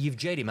game. You've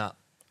G'd him up.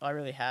 I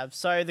really have.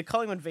 So the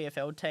Collingwood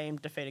VFL team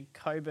defeated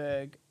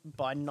Coburg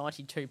by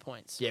 92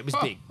 points. Yeah, it was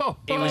big.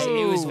 It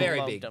was very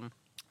Loved big. them.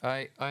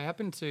 I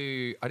happened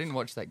to... I didn't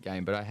watch that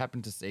game, but I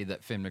happened to see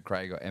that Finn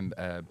McRae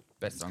got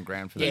best on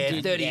ground for the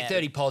Yeah, team.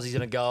 30 posies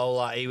and a goal.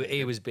 Like,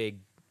 he was big.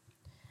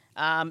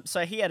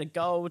 So he had a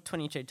goal,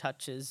 22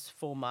 touches,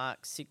 4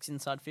 marks, 6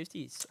 inside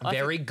 50s. I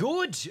Very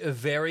good.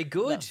 Very think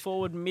good. that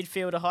forward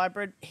midfielder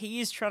hybrid. He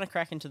is trying to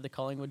crack into the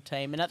Collingwood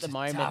team, and at the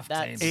moment, tough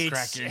that's team.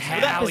 It's cracking. how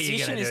that are you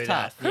position going to is do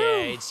tough. that?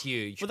 Yeah, it's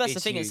huge. well. That's the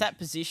It's thing. huge. It's that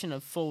position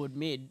of forward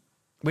mid.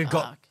 We've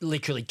got Fuck.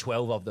 literally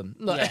 12 of them.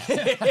 Yeah.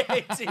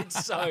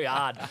 it's so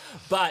hard.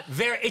 But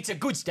it's a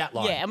good stat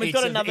line. Yeah, and we've It's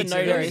got a- another it's a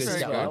note very on good this as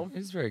stat well. line.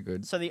 It's very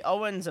good. So the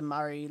Owens and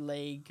Murray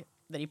league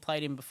that he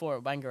played in before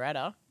at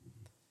Wangaratta,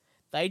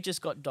 they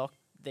just got docked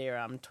their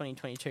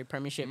 2022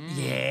 premiership.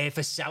 Yeah,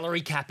 for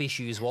salary cap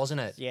issues,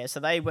 wasn't it? Yeah,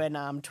 so they went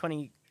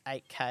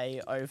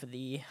 28k over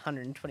the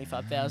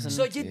 125,000.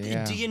 So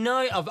Yeah. do you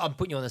know, I'm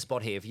putting you on the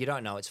spot here. If you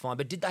don't know, it's fine.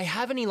 But did they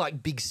have any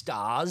like big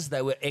stars?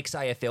 They were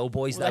ex-AFL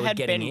boys well, they they were had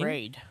getting Ben in?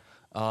 Reid.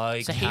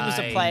 Okay. So he was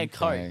a player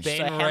coach. Ben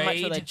so how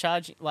much were they Reid.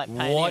 charging? Like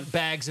paying What him?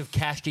 bags of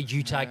cash did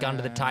you take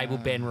under the table,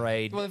 Ben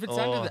Reid? Well, if it's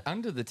Oh,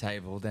 under the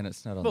table, then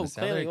it's not on Well, the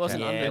salary clearly it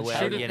wasn't cap. under Yeah, the well,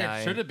 table. you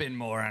know, Should have been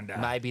more under.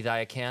 maybe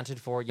they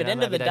accounted for it. You But know,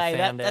 end of the maybe they day,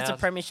 found that's a out.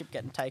 premiership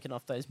getting taken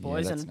off those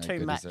boys, that's and no 2 good,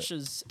 is it?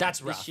 matches That's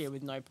this rough. year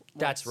with no points.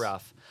 That's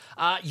rough.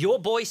 Your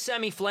boy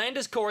Sammy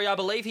Flanders, Corey, I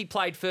believe he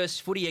played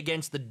first footy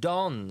against the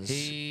Dons.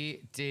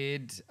 He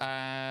did.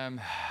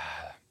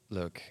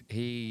 Look,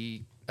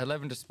 he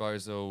 11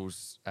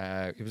 disposals.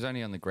 He was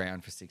only on the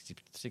ground for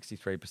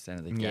 63%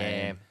 of the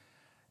game.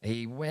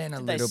 He went a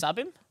Did they little. sub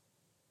him?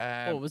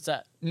 Or was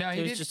that? No,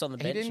 he was didn't- just on the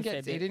He bench. didn't a fair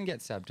get. He bit? didn't get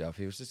subbed off.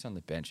 He was just on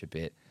the bench a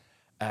bit.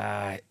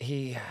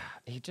 He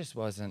just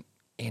wasn't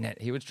in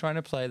it. He was trying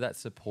to play that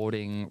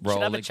supporting role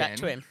Should have a again. chat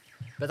to him.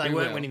 But they We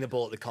weren't will. winning the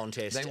ball at the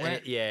contest. They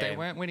weren't, yeah. they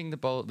weren't winning the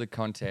ball at the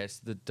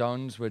contest. The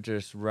Dons were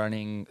just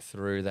running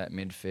through that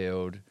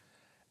midfield.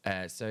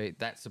 So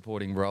that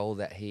supporting role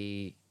that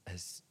he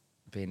has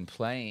been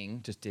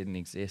playing just didn't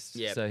exist.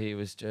 Yep. So he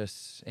was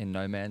just in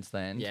no man's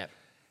land. Yep.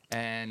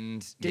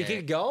 And Did he kick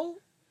a goal?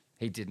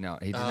 He did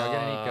not. He did not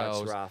get any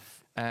goals. It's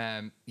rough.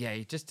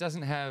 He just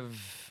doesn't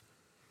have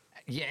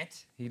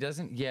yet. He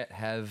doesn't yet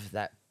have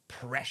that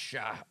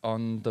pressure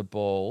on the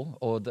ball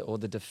or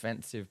the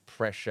defensive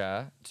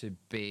pressure to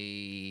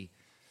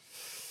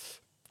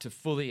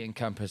fully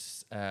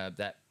encompass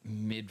that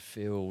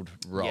midfield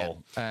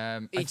role.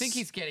 I think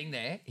he's getting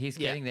there. He's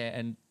getting there,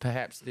 and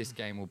perhaps this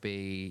game will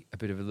be a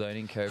bit of a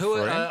learning curve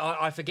for him.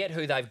 I forget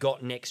who they've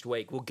got next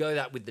week. We'll go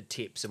that with the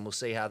tips, and we'll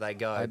see how they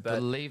go. I but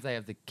believe they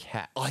have the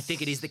Cats. I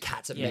think it is the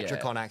Cats at Yeah.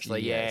 Metricon,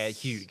 actually.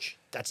 Yes. Yeah, huge.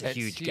 That's a It's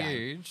huge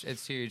game.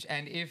 It's huge.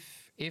 And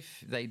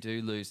if they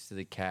do lose to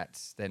the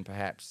Cats, then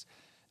perhaps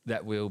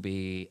that will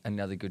be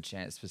another good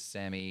chance for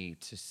Sammy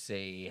to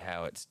see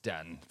how it's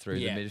done through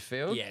the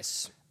midfield.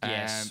 Yes.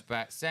 Yes.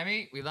 But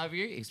Sammy, we love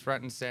you. He's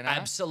front and centre.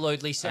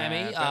 Absolutely,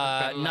 Sammy.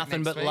 better luck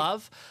Nothing next but week.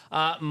 love.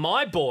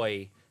 My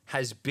boy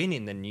has been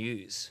in the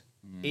news.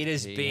 It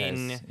has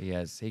been He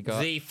has. He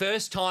got. the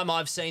first time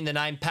I've seen the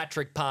name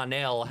Patrick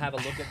Parnell. Have a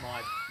look at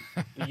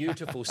my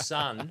beautiful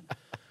son.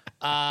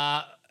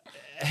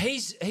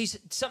 He's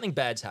something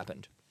bad's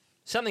happened.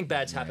 Something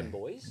bad's happened,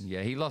 boys.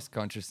 Yeah, he lost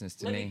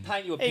consciousness, Let didn't me he?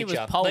 paint you a He was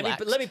picture.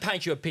 poleaxed. Let me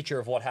paint you a picture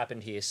of what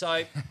happened here.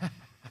 So,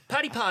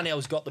 Paddy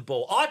Parnell's got the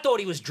ball. I thought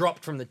he was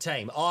dropped from the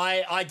team.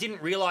 I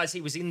didn't realise he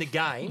was in the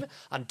game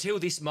until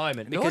this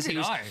moment because did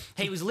I.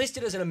 he was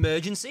listed as an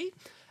emergency,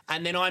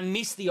 and then I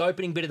missed the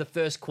opening bit of the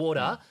first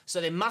quarter.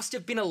 So there must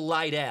have been a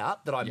laid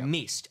out that I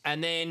missed,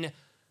 and then.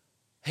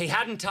 He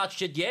hadn't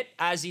touched it yet,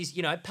 as is,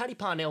 Paddy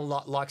Parnell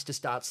likes to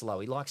start slow.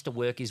 He likes to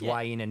work his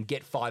way in and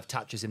get 5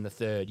 touches in the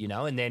third,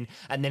 and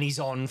then he's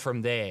on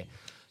from there.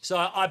 So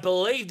I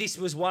believe this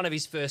was one of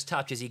his first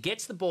touches. He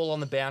gets the ball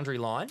on the boundary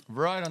line.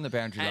 Right on the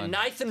boundary line. And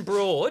Nathan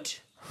Broad,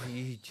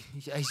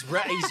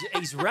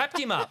 he's wrapped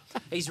him up.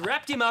 He's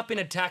wrapped him up in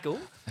a tackle,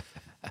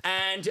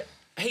 and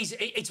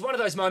it's one of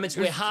those moments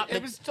where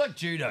it was like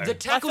judo. the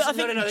tackles, I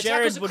think the Jared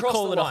tackles would across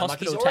call the it a line. Like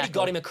he's hospital already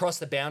tackle. got him across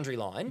the boundary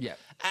line. Yeah.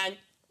 And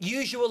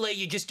usually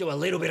you just do a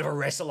little bit of a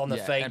wrestle on the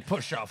Yeah, feet. and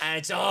push off. And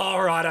it's,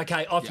 all right,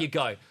 okay, off Yep. you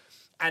go.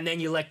 And then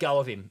you let go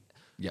of him.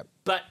 Yep.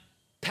 But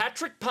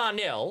Patrick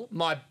Parnell,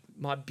 my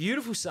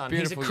beautiful son,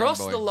 Beautiful he's across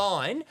young boy. the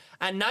line,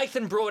 and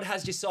Nathan Broad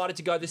has decided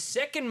to go the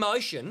second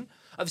motion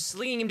of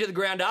slinging him to the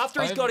ground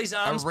after he's got his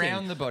arms around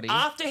pinned. the body.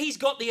 After he's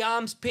got the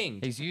arms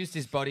pinged. He's used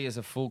his body as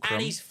a fulcrum.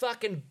 And he's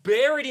fucking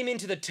buried him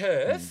into the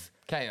turf.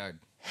 KO'd.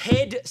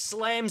 Head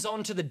slams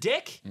onto the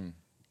deck,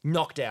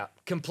 knocked out,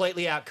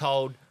 completely out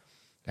cold,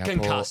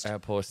 concussed, Our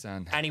poor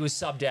son. and he was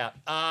subbed out.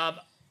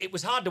 It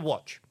was hard to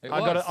watch. It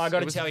I was. got It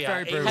to was tell you,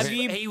 very brutal.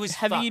 he was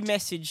have you fucked.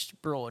 messaged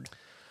Broad?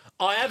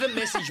 I haven't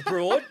messaged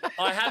Broad.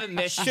 I haven't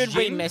messaged Should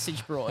we him.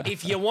 message Broad?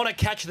 If you want to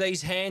catch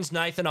these hands,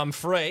 Nathan, I'm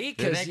free.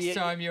 The next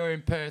time you're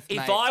in Perth, If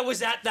mate, I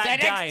was at that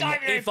next time game,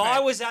 you're in if I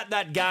Perth. was at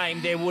that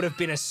game, there would have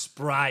been a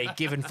spray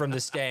given from the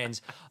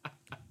stands.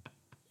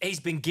 He's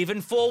been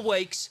given 4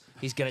 weeks.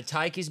 He's going to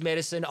take his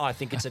medicine. I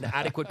think it's an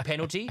adequate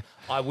penalty.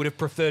 I would have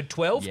preferred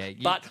 12, Yeah,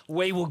 but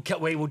we will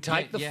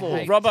take the you 4.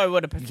 hate- Robbo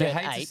would have you preferred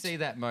hate 8. to see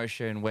that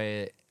motion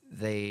where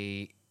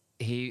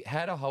he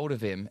had a hold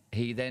of him.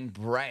 He then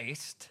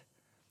braced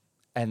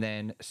and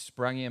then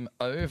sprung him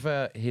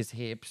over his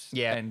hips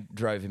Yeah. and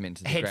drove him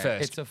into the Head ground.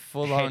 first. It's a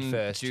full-on Head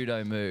first.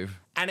 judo move.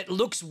 And it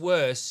looks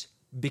worse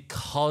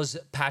because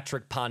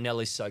Patrick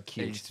Parnell is so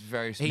cute. He's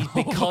very small.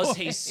 Because boy.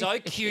 he's so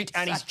cute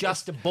and he's such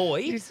just a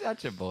boy. He's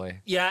such a boy.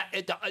 Yeah,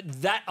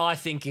 that I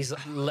think is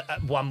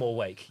one more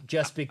week,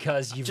 just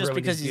because you've Just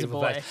ruined because his he's a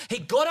beautiful boy. face. He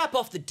got up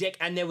off the deck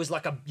and there was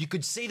you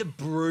could see the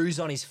bruise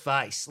on his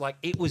face, like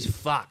it was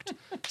fucked.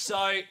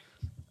 So,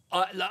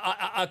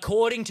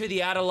 according to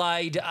the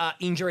Adelaide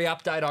injury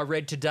update I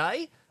read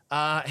today,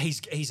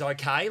 he's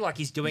okay, like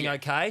he's doing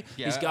okay.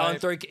 Yeah, He's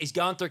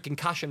going through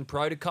concussion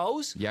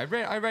protocols. Yeah,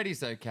 I read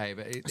he's okay,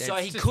 but So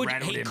it's he just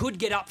rattled him. could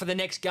get up for the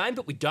next game,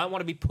 but we don't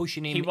want to be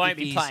pushing him. He won't if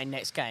be he's- playing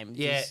next game.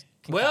 Yeah. He's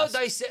Well,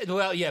 concussed. they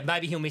said,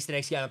 maybe he'll miss the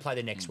next game and play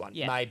the next one.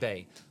 Yeah.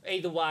 Maybe.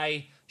 Either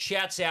way,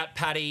 shouts out,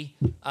 Paddy.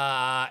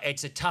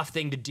 It's a tough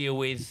thing to deal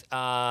with.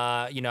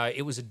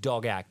 It was a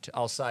dog act.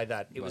 I'll say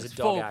that. It was a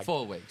dog act.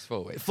 4 weeks.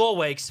 4 weeks. 4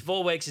 weeks.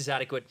 4 weeks is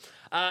adequate.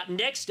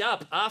 Next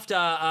up, after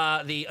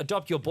the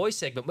Adopt Your Boy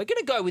segment, we're going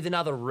to go with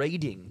another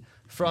reading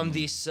from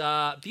this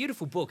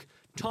beautiful book,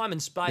 Time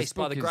and Space, This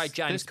by book the great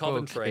James this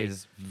Coventry. book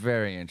is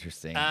very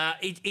interesting.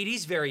 It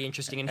is very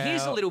interesting. And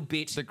here's a little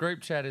bit. The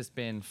group chat has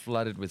been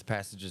flooded with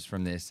passages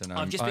from this, and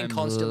I've just been I'm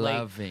constantly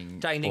loving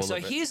taking things. all So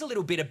of it. here's a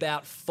little bit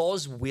about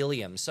Foz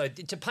Williams. So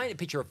to paint a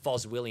picture of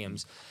Foz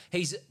Williams,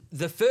 he's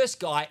the first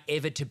guy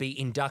ever to be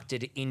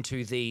inducted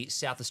into the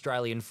South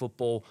Australian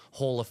Football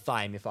Hall of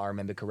Fame, if I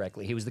remember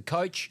correctly. He was the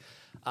coach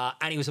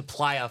and he was a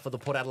player for the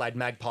Port Adelaide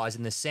Magpies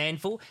in the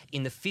Sandful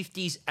in the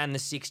 50s and the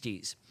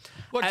 60s.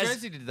 What As-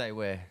 jersey did they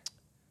wear?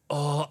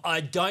 Oh,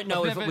 I don't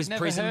know if it was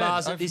prison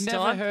bars at this time.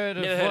 I've never heard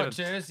of what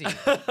jersey.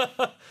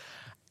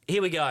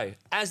 Here we go.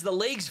 As the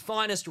league's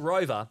finest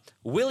rover,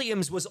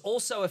 Williams was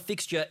also a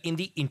fixture in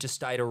the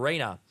interstate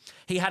arena.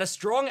 He had a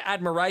strong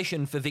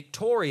admiration for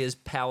Victoria's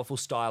powerful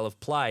style of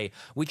play,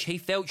 which he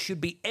felt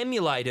should be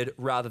emulated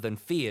rather than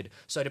feared.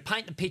 So to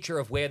paint the picture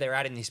of where they're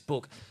at in this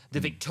book, the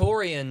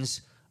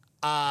Victorians...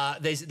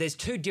 there's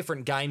two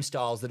different game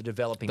styles that are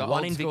developing. The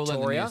One old in school and the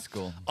Victoria, new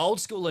school. old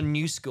school and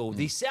new school.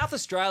 The South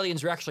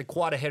Australians are actually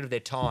quite ahead of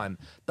their time.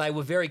 They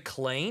were very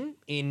clean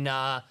in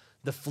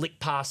the flick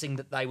passing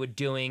that they were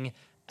doing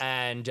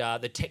and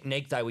the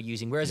technique they were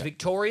using. Whereas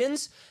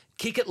Victorians,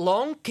 kick it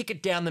long, kick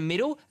it down the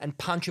middle, and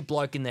punch a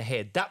bloke in the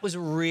head. That was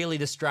really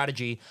the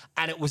strategy,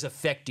 and it was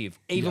effective.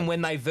 Even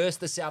when they versed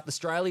the South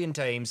Australian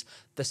teams,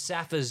 the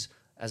Saffers,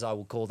 as I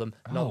will call them,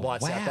 not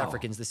white South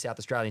Africans, the South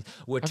Australians,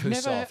 were too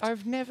soft.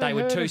 I've never They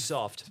were heard too of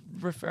soft.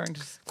 Referring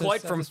to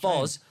Quote South from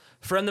Australian. Foz,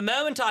 "From the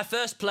moment I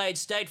first played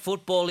state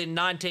football in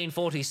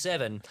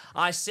 1947,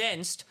 I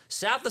sensed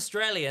South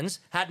Australians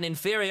had an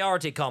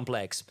inferiority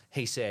complex,"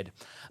 he said.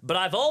 "But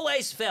I've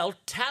always felt,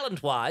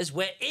 talent-wise,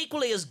 we're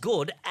equally as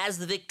good as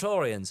the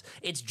Victorians.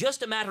 It's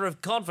just a matter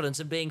of confidence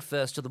and being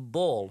first to the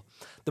ball.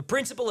 The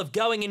principle of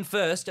going in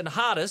first and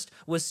hardest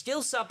was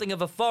still something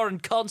of a foreign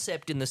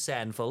concept in the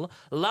Sandful,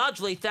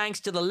 largely thanks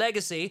to the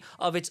legacy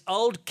of its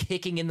old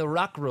kicking in the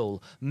ruck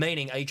rule."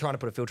 Meaning, are you trying to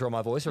put a filter on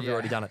my voice, or have you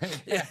already done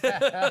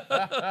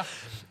it?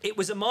 It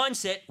was a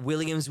mindset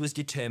Williams was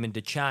determined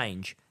to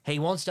change. He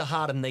wants to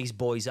harden these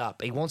boys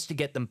up. He wants to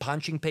get them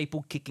punching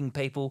people, kicking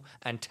people,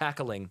 and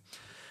tackling.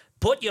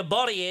 "Put your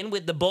body in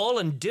with the ball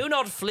and do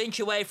not flinch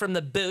away from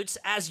the boots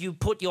as you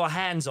put your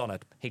hands on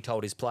it," he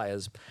told his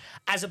players.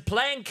 As a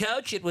playing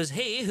coach, it was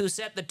he who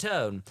set the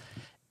tone.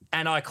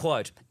 And I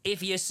quote,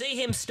 "If you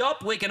see him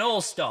stop, we can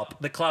all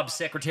stop," the club's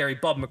secretary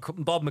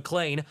Bob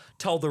McLean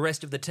told the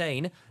rest of the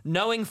team,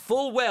 knowing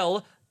full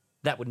well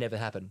that would never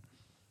happen.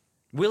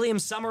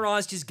 Williams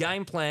summarised his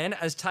game plan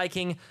as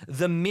taking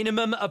the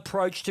minimum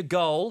approach to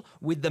goal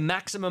with the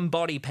maximum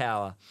body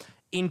power.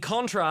 In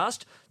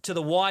contrast to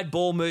the wide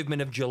ball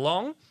movement of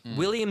Geelong,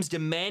 Williams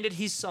demanded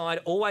his side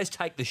always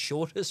take the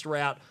shortest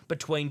route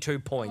between 2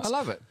 points. I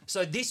love it.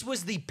 So this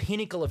was the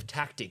pinnacle of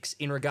tactics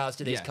in regards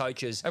to these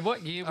coaches. And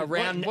what year?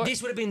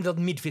 This would have been the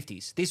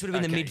mid-50s. This would have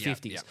been the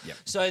mid-50s. Yep.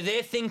 So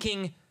they're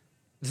thinking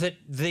that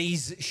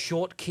these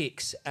short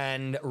kicks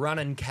and run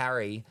and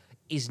carry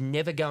is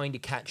never going to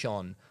catch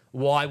on.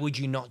 Why would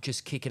you not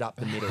just kick it up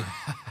the middle?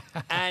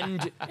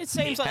 And It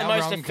seems like the How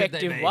most wrong could they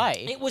effective be?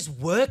 way. it was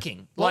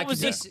working. What was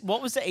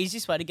the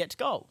easiest way to get to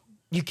goal?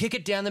 You kick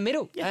it down the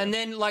middle. And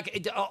then,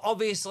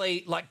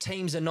 obviously,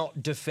 teams are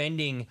not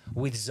defending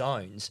with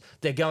zones.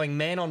 They're going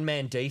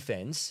man-on-man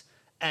defence,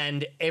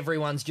 and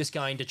everyone's just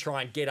going to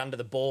try and get under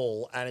the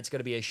ball, and it's going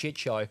to be a shit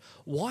show.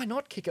 Why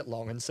not kick it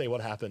long and see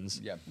what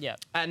happens? Yeah.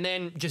 And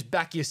then just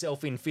back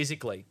yourself in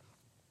physically.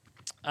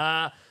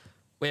 Where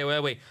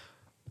were we?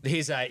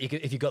 Here's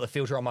if you've got the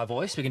filter on my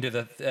voice, we can do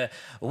the...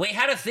 we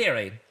had a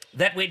theory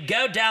that we'd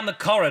go down the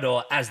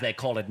corridor, as they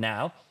call it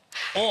now,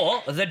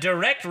 or the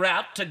direct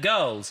route to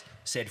goals,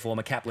 said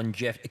former Captain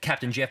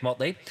Jeff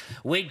Motley.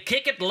 "We'd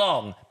kick it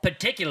long,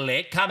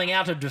 particularly coming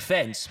out of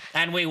defence,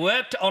 and we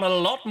worked on a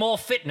lot more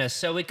fitness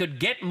so we could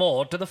get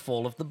more to the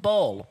fall of the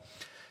ball.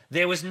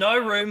 There was no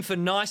room for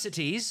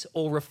niceties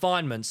or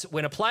refinements.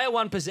 When a player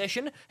won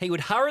possession, he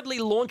would hurriedly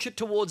launch it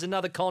towards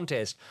another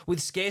contest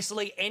with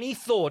scarcely any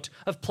thought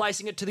of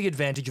placing it to the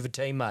advantage of a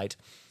teammate."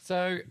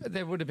 So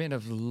there would have been a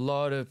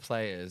lot of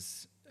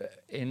players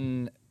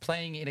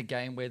playing in a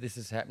game where this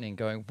is happening,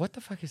 going, "What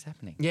the fuck is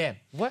happening? Yeah.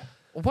 What?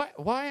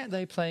 Why aren't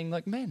they playing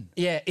like men?"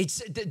 Yeah,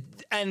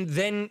 and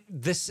then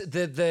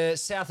the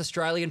South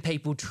Australian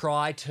people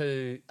try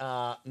to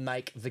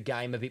make the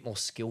game a bit more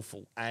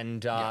skillful,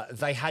 and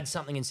they had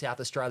something in South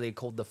Australia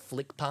called the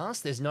flick pass.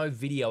 There's no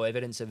video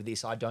evidence of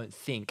this, I don't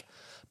think,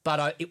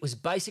 but it was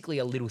basically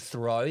a little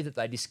throw that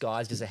they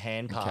disguised as a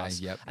hand pass,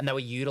 and they were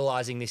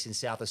utilising this in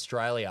South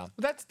Australia.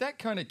 That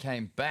kind of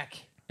came back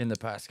in the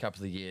past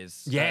couple of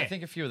years. Yeah. I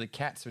think a few of the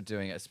Cats were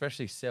doing it,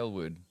 especially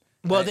Selwood.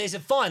 Well, there's a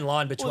fine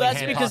line between Well, that's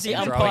hand because passing the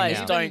and throwing umpires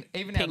now. don't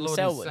Even our ping Lord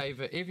Selwood. and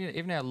Savior,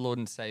 even our Lord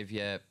and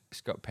Savior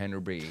Scott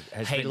Pendlebury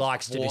has He been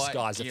likes to quite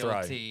disguise a throw.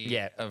 guilty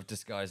Yeah. of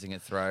disguising a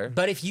throw.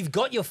 But if you've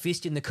got your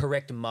fist in the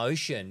correct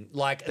motion,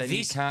 like Then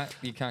this,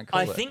 you can't call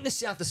I it. think the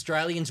South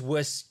Australians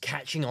were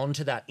catching on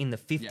to that in the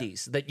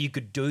 50s, that you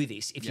could do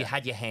this if you Yeah.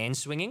 had your hands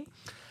swinging.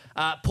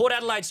 Port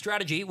Adelaide's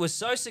strategy was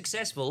so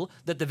successful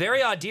that the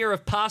very idea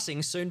of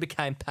passing soon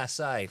became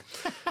passé.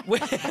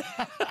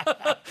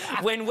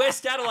 When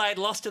West Adelaide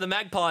lost to the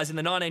Magpies in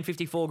the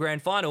 1954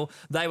 grand final,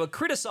 they were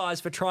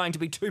criticised for trying to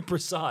be too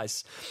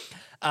precise.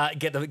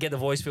 Get the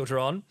voice filter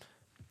on.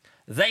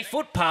 They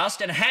foot passed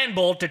and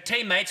handballed to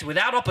teammates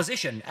without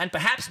opposition and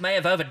perhaps may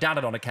have overdone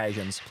it on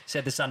occasions,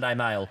 said the Sunday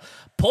Mail.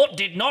 Port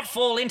did not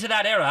fall into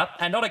that error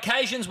and on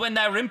occasions when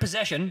they were in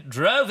possession,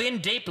 drove in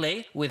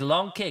deeply with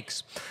long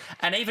kicks.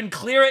 An even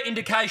clearer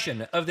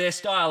indication of their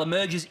style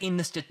emerges in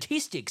the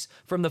statistics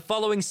from the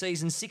following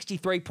season's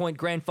 63-point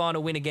grand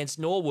final win against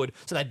Norwood.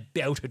 So they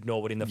belted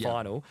Norwood in the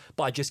final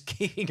by just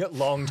kicking it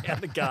long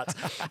down the guts.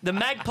 The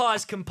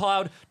Magpies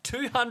compiled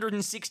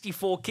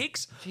 264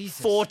 kicks,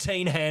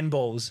 14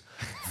 handballs.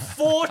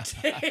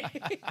 14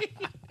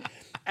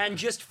 and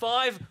just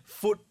 5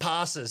 foot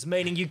passes,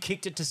 meaning you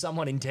kicked it to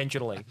someone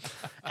intentionally.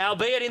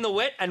 Albeit in the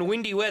wet and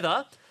windy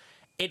weather,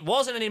 it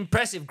wasn't an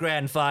impressive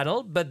grand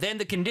final, but then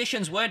the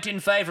conditions weren't in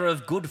favour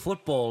of good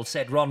football,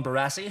 said Ron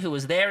Barassi, who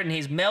was there in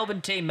his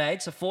Melbourne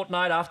teammates a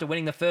fortnight after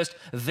winning the first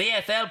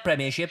VFL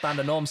premiership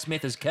under Norm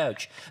Smith as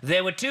coach.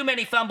 There were too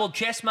many fumbled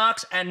chest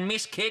marks and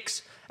missed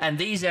kicks, and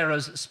these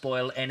errors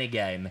spoil any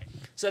game.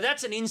 So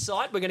that's an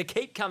insight. We're going to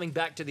keep coming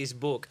back to this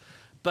book.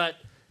 But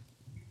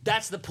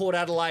that's the Port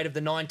Adelaide of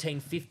the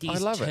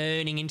 1950s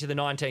turning into the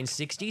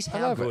 1960s.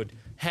 How good.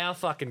 How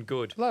fucking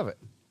good. Love it.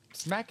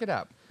 Smack it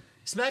up.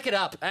 Smack it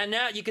up. And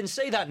now you can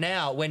see that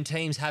now when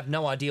teams have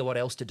no idea what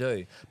else to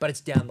do. But it's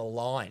down the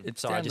line.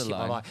 It's down the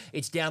line.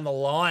 It's down the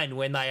line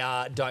when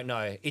they don't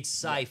know. It's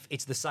safe.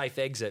 It's the safe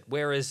exit.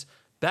 Whereas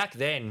back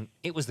then,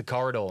 it was the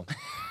corridor.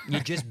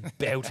 You just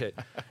belt it.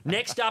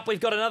 Next up,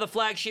 we've got another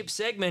flagship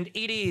segment.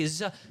 It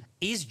is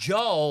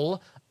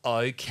Joel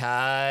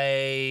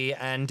okay?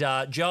 And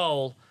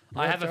Joel,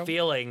 I have a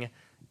feeling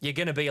you're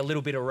going to be a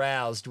little bit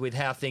aroused with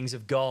how things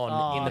have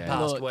gone in the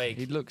past week.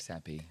 He looks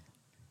happy.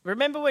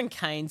 Remember when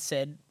Kane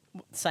said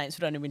Saints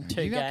would only win 2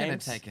 games? You're not going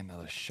to take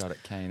another shot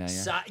at Kane,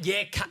 are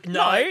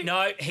you?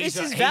 No, he's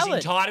valid.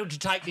 entitled to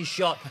take this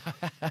shot.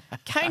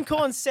 Kane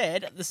Corn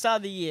said at the start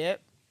of the year,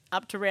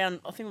 up to round,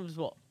 I think it was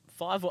what,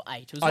 5 or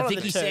 8? It was I one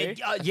think of the he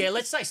two. said,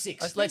 let's say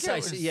 6. Let's say,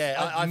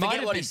 I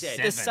forget what he said.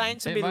 The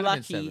Saints would be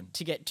lucky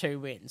to get 2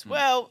 wins.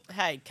 Well,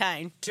 hey,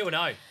 Kane.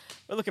 2-0.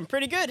 We're looking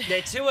pretty good.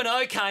 They're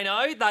 2-0,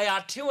 Kano. They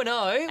are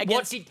 2-0.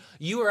 Against-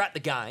 You were at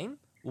the game.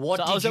 I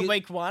was at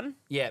week 1.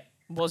 Yeah.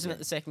 Wasn't at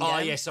the second game. Oh,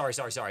 yeah,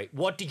 sorry.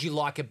 What did you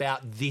like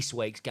about this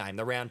week's game,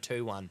 the round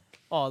 2 one?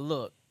 Oh,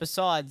 look,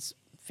 besides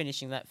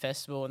finishing that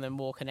festival and then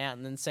walking out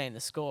and then seeing the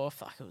score,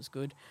 fuck, it was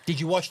good. Did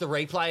you watch the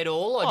replay at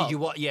all, or did you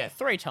watch? Yeah.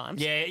 3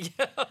 times. Yeah.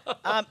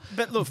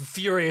 But look,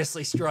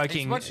 furiously stroking.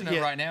 He's watching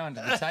it right now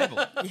under the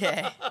table.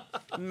 yeah,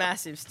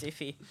 massive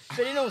stiffy.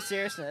 But in all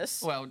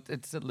seriousness, Well,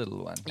 it's a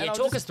little one. Yeah,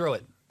 talk us through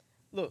it.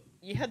 look,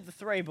 you had the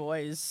 3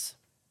 boys,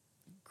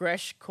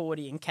 Gresh,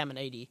 Cordy and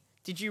Caminiti.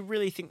 Did you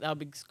really think they'll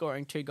be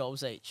scoring 2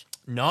 goals each?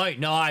 No,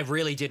 I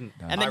really didn't.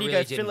 And then I you really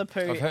go didn't.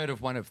 Philippou I've heard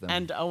of one of them.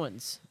 and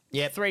Owens.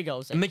 Yeah, 3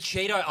 goals each.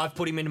 Machito, I've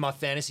put him into my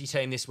fantasy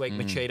team this week,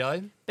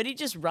 Machito. But he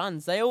just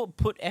runs. They all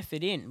put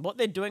effort in. What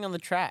they're doing on the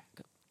track,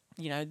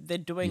 they're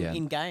doing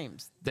in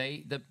games.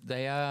 They are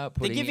They're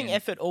putting giving in,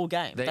 effort all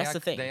game. That's the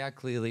thing. They are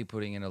clearly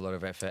putting in a lot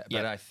of effort,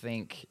 Yep. but I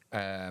think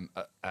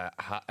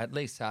at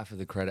least half of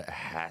the credit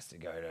has to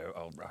go to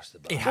old Ross the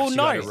Buck. It has to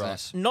go to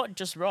Ross. Not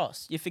just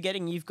Ross. You're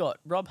forgetting you've got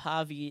Rob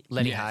Harvey,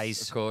 Lenny Yes,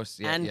 Hayes. of course,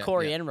 and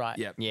Corey Enright.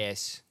 Yep.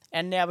 Yes.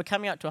 And now we're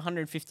coming up to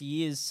 150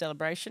 years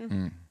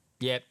celebration.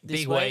 Yep. This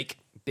Big week. week.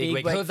 Big Who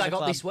week have for they the got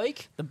club. this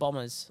week? The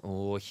Bombers.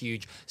 Oh,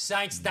 huge.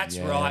 Saints, that's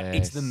right.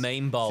 It's the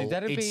meme bowl. See,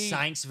 that'd it's be-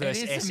 Saints it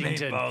versus is a meme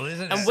Essington. bowl,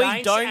 isn't it? And we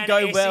Saints don't and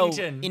go well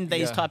Essington. in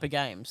these type of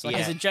games. Like,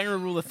 Yeah. as a general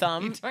rule of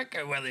thumb. Don't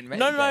go well in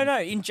No.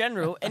 In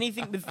general,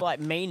 anything with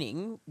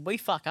meaning, we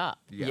fuck up.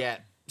 Yeah.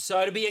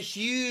 So it'll be a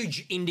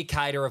huge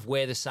indicator of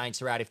where the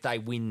Saints are at if they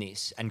win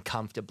this and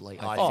comfortably,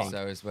 I I think. think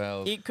so as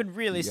well. It could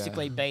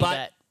realistically be But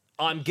that.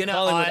 I'm gonna.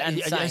 Collingwood and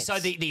Saints. So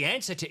the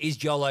answer to is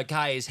Joel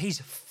okay is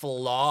he's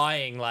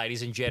flying,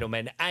 ladies and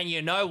gentlemen. And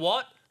you know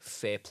what?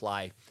 Fair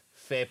play.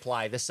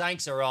 The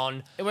Saints are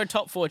on. We're a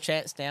top 4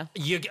 chance now.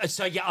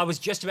 I was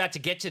just about to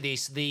get to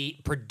this. The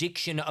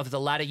prediction of the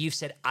ladder. You've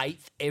said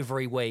 8th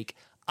every week.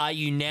 Are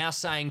you now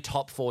saying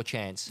top 4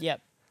 chance?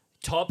 Yep.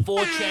 Top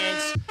 4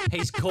 chance.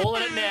 He's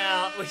calling it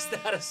now. Was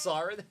that a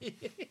siren?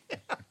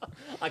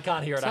 I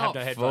can't hear it. I have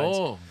no headphones.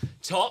 4.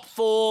 Top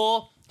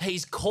 4.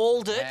 He's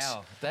called it.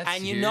 Wow, that's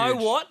and you know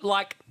huge. what?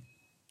 Like,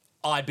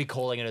 I'd be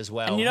calling it as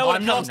well. And you know what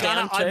I'm it not comes gonna.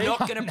 down to? I'm not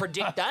going to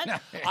predict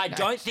that. I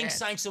don't think chance.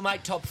 Saints will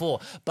make top 4.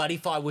 But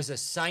if I was a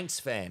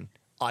Saints fan,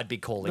 I'd be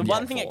calling. The top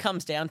one thing 4. it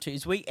comes down to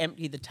is we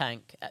empty the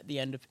tank at the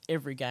end of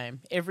every game.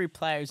 Every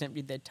player has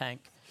emptied their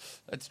tank.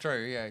 That's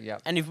true. Yeah.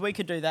 And if we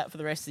could do that for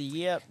the rest of the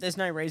year, there's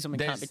no reason we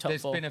can't be top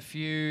There's 4. been a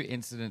few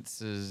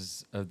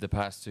incidences of the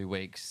past 2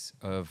 weeks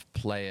of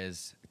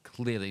players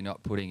clearly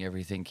not putting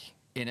everything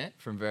in it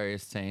from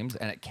various teams,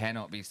 and it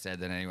cannot be said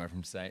that anyone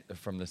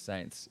from the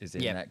Saints is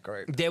in that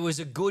group. There was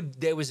a good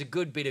bit of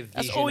vision.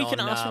 That's all you can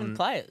on, ask from the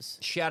players.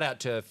 Shout out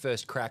to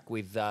First Crack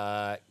with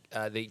the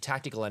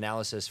tactical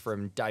analysis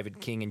from David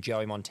King and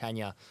Joey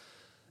Montagna.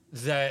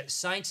 The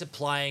Saints are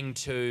playing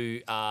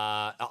to,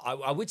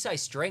 I would say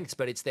strengths,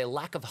 but it's their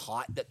lack of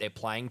height that they're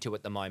playing to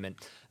at the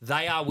moment.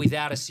 They are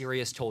without a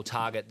serious tall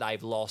target.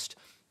 They've lost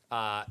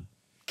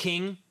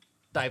King,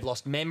 they've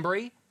lost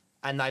Membry,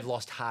 and they've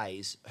lost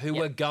Hayes, who Yep.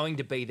 were going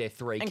to be their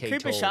three And key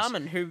Cooper tools.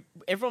 Sharman, who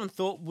everyone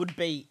thought would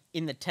be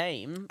in the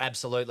team,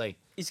 Absolutely.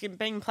 is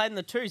being played in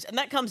the twos. And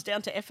that comes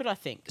down to effort, I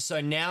think.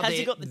 So now Has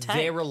he got the tank?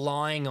 they're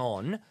relying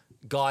on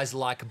guys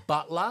like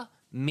Butler,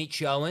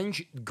 Mitch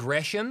Owens,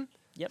 Gresham,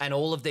 Yep. and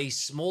all of these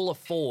smaller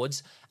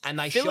forwards, and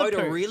they showed a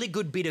Philippou. really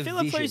good bit of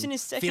Philippou's vision. in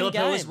his second Philippou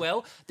game. as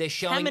well. They're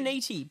showing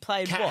Caminiti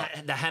played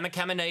what? the Hammer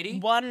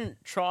Caminiti. One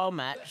trial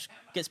match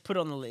gets put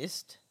on the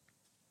list,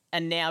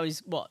 and now is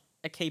what?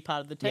 A key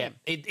part of the team.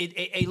 Yeah,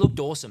 it looked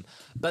awesome.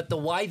 But the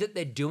way that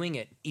they're doing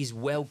it is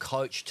well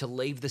coached to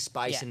leave the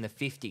space Yeah. in the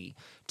 50,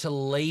 to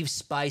leave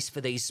space for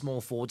these small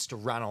forwards to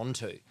run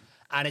onto.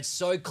 And it's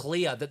so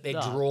clear that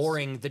they're Oh,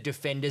 drawing the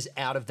defenders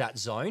out of that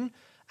zone.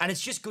 And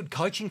it's just good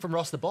coaching from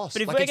Ross the Boss.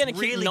 But if Like, we're it's going to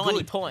kick really 90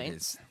 good.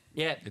 points,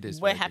 Yeah. It is.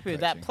 we're very good happy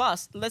with that. coaching.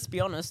 Plus, let's be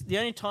honest, the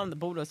only time the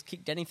Bulldogs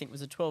kicked anything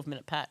was a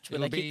 12-minute patch where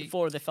It'll they kicked be-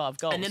 4 of their 5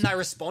 goals. And then they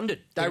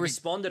responded. They It'll be-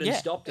 responded and Yeah.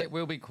 stopped it. It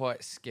will be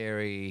quite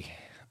scary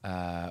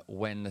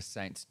when the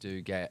Saints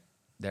do get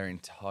their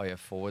entire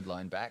forward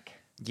line back.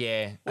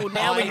 Yeah. well,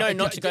 now we know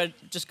not to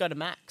go to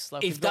max.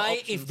 Like, If we've got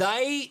they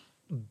options.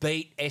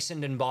 beat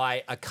Essendon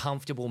by a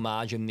comfortable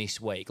margin this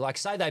week, like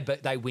say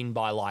they win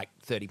by like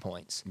 30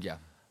 points, Yeah.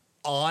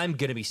 I'm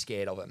going to be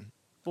scared of them.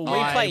 Well,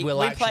 I will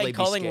we actually played be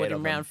Collingwood scared in of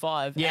them. round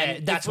 5. Yeah,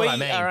 and that's if what we I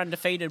mean. are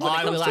undefeated when it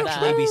I comes will to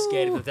actually that. be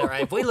scared if they're.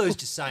 If we lose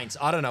to Saints,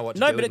 I don't know what to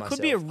No, do but with it could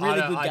myself. be a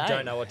really good I game.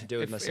 don't know what to do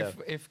with If, myself.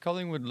 if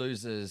Collingwood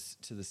loses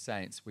to the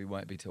Saints, we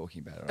won't be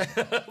talking about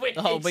it.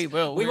 Oh, we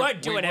will. We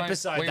won't do we an won't-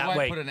 episode we that won't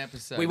week. put an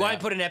episode We won't out.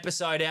 put an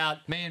episode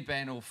out. Me and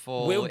Ben will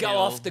fall. We'll go ill.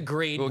 off the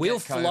grid. We'll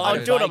get fly COVID. to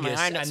I'll do it on my Vegas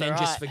own, and that's then all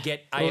just right.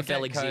 forget We'll AFL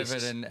get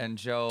exists. COVID and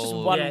Joel. Just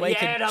one yeah,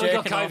 week yeah, of no, we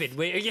got jerking off. COVID.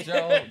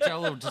 We-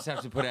 Joel will just have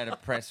to put out a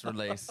press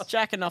release.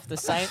 Jacking off the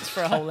Saints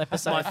for a whole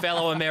episode. My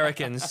fellow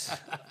Americans,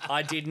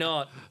 I did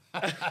not.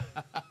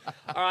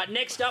 All right,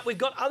 next up, we've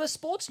got other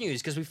sports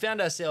news because we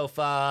found ourselves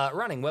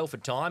running well for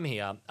time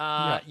here.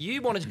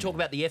 You wanted to talk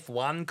about the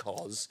F1,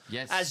 Cos,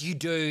 Yes. as you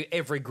do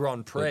every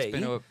Grand Prix.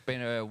 It's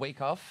been a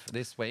week off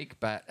this week,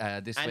 but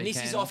this and weekend...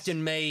 this is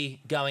often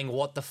me going,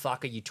 what the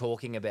fuck are you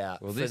talking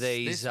about Well, for this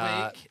these...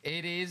 week,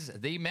 it is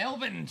the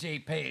Melbourne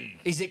GP.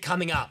 Is it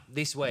coming up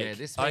this week? Yeah,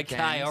 this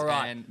weekend. Okay, all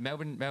right. And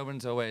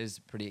Melbourne's always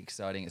pretty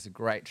exciting. It's a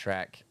great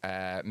track,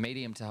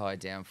 medium to high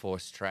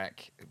downforce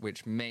track,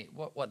 which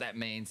what that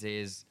means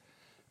is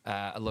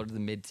a lot of the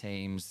mid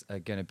teams are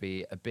going to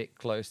be a bit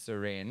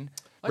closer in.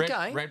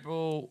 Okay. Red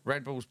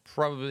Bull's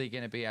probably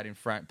going to be out in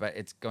front, but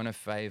it's going to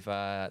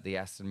favour the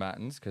Aston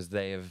Martins because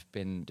they have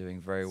been doing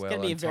very well.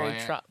 gonna be on a very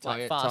fast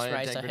tyre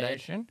race ahead.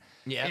 degradation.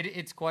 Yeah.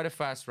 It's quite a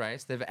fast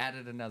race. They've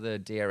added another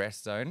DRS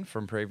zone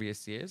from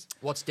previous years.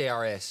 What's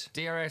DRS?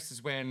 DRS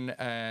is when,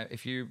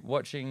 if you're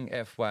watching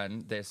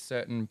F1, there's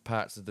certain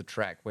parts of the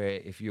track where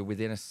if you're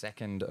within a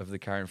second of the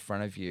car in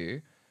front of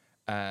you,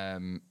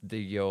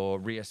 your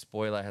rear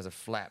spoiler has a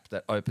flap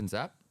that opens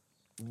up.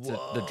 It's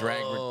the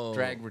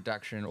drag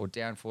reduction or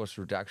downforce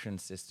reduction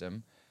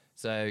system.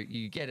 So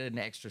you get an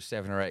extra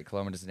 7 or 8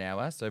 kilometers an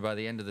hour. So by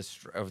the end of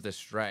the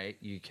straight,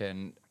 you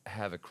can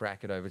have a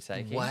crack at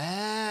overtaking.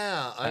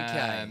 Wow,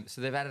 okay.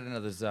 So they've added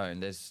another zone.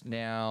 There's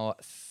now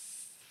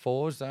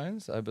 4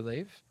 zones, I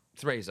believe.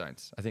 3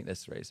 zones. I think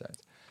there's 3 zones.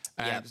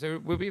 Yep. So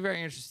it will be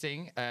very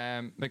interesting.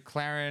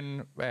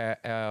 McLaren,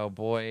 our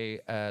boy,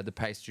 the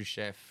pastry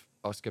chef,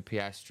 Oscar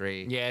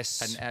Piastri.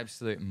 Yes. An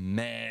absolute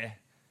meh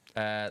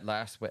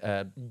last he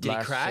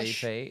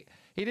crash? GP.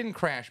 He didn't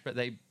crash, but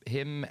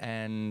him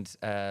and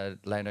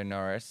Lando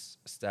Norris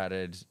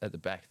started at the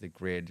back of the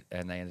grid,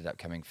 and they ended up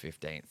coming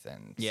 15th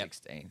and Yep.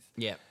 16th.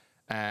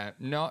 Yeah.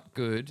 Not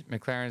good.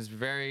 McLaren's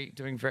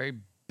doing very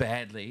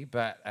badly,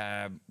 but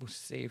we'll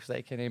see if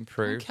they can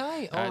improve.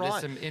 Okay, all There's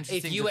right. some interesting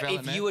If you were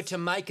developments. to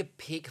make a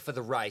pick for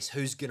the race,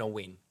 who's going to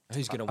win?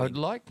 Who's going to I'd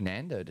win? like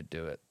Nando to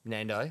do it.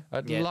 Nando?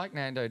 I'd Yeah. like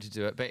Nando to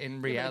do it, but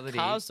in reality,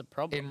 car's the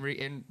problem.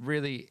 in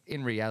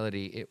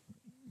reality, it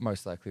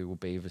most likely will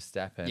be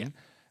Verstappen. Yeah.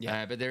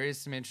 Yeah. But there is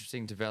some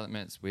interesting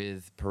developments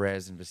with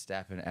Perez and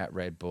Verstappen at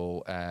Red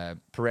Bull.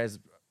 Perez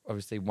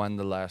obviously won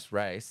the last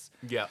race.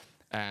 Yeah.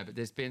 But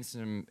there's been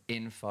some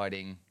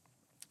infighting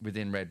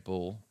within Red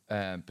Bull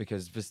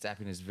because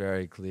Verstappen is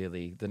very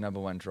clearly the number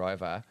 1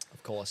 driver.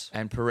 Of course.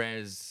 And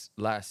Perez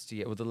the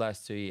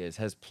last 2 years,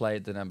 has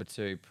played the number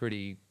 2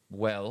 pretty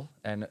well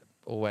and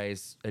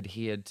always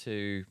adhered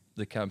to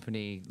the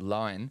company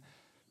line.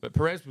 But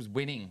Perez was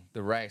winning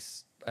the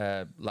race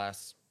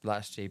last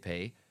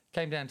GP.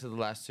 Came down to the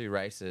last 2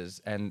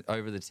 races, and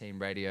over the team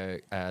radio,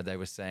 they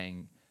were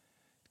saying,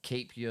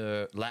 keep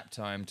your lap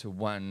time to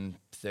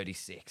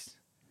 1:36.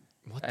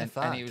 What the And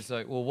fuck? he was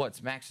like, well,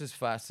 what's Max's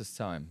fastest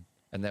time?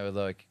 And they were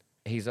like,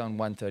 he's on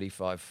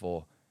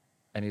 1:35.4.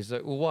 And he's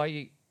like, well,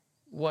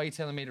 why are you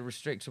telling me to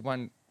restrict to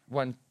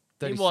 1:36?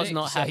 He was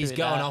not so happy he's with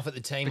going that. off at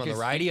the team on the Because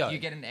radio. You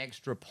get an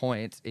extra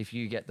point if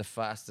you get the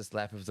fastest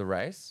lap of the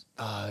race.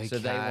 Okay. So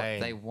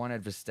they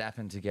wanted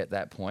Verstappen to get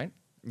that point.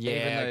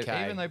 Yeah,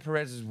 Even though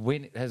Perez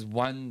has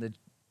won the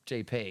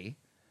GP,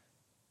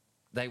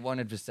 they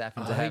wanted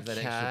Verstappen to have that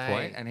extra Okay.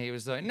 point. And he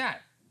was like,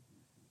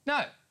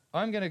 no,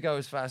 I'm going to go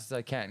as fast as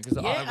I can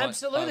because Yeah,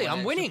 absolutely.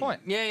 I'm winning.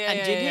 Point. Yeah,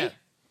 And did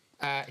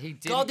he? He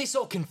did. God, this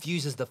all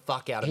confuses the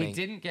fuck out of me. He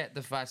didn't get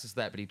the fastest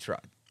lap, but he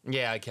tried.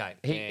 Yeah, okay.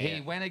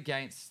 He went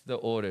against the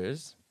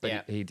orders, but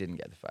Yeah. he didn't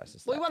get the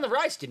fastest Well, he lap. won the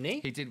race, didn't he?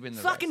 He did win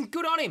the Fucking race.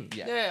 good on him.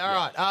 Yeah, Yeah, all yeah.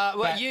 right. Well,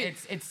 But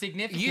it's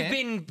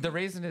significant. The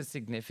reason it's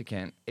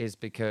significant is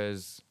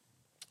because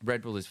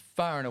Red Bull is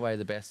far and away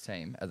the best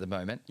team at the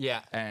moment.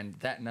 Yeah. And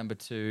that number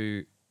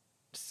 2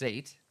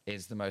 seat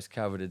is the most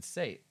coveted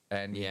seat.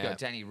 And you've Yeah. got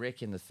Danny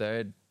Rick in the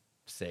 3rd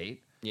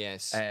seat.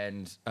 Yes.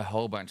 And a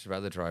whole bunch of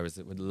other drivers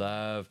that would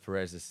love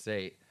Perez's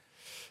seat.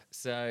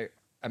 So,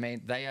 I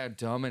mean, they are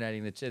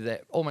dominating the.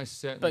 They're almost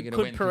certainly But going to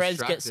win. could Perez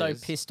get so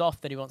constructors. pissed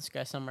off that he wants to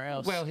go somewhere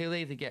else? Well, he'll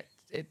either get.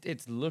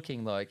 It's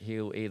looking like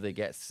he'll either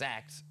get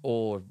sacked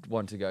or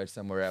want to go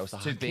somewhere else to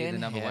be the Fucking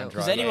number hell. one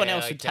because driver. anyone Yeah,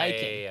 else would okay,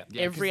 take yeah, him.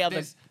 yeah. Every 'cause other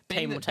there's-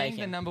 team will take being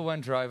the him. number 1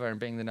 driver and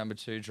being the number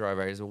 2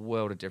 driver is a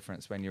world of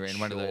difference when you're in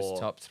one of Sure. those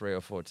top 3 or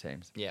 4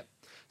 teams. Yeah.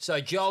 So,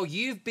 Joel,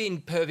 you've been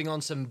perving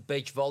on some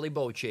beach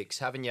volleyball chicks,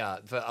 haven't you,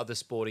 for other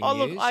sporting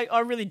Oh, news? look, I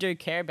really do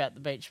care about the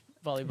beach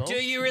volleyball. Do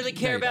you really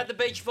care you about don't.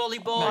 the beach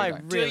volleyball? I you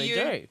don't. really you?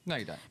 do. No,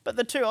 you don't. But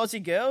the 2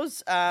 Aussie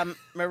girls,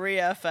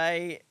 Maria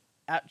Faye,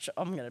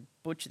 I'm going to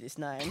butcher this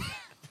name.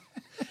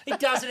 He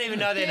doesn't even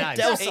know their names.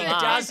 Del He Solar.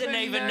 doesn't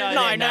even know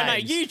No, their no, no.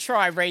 names. You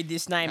try read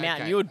this name out,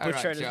 and you would Okay, all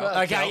butcher right, it as Joel.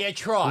 well. Okay, yeah,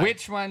 try.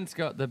 Which one's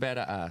got the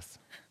better ass?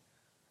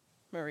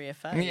 Maria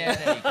Faye. Yeah,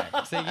 there you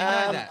go. So you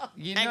know that.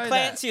 You know And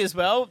Clancy as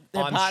well,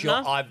 her I'm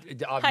partner.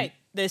 sure. I've Hey,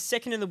 they're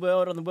second in the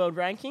world on the world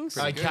rankings.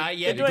 okay,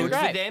 yeah, They're doing good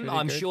for great. them. Pretty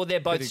I'm good. sure they're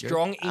both Pretty good.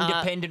 strong,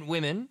 independent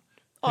women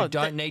who Oh,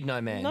 don't need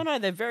no man. No,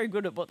 they're very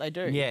good at what they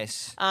do.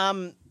 Yes.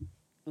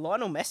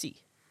 Lionel Messi.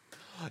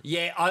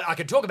 Yeah, I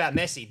can talk about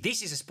Messi.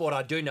 This is a sport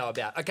I do know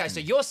about. Okay, so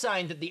you're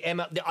saying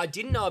that I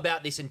didn't know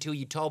about this until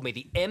you told me.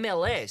 The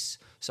MLS,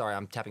 sorry,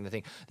 I'm tapping the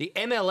thing. The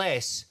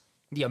MLS,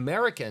 the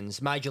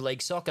Americans, Major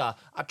League Soccer,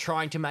 are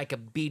trying to make a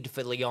bid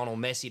for Lionel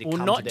Messi to Well,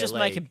 come not to their just league.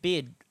 make a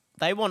bid.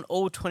 They want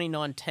all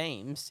 29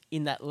 teams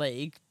in that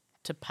league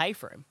to pay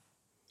for him.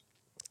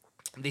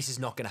 This is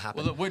not going to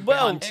happen. Well, it would.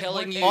 Well, ben- I'm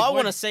telling it you- would- I it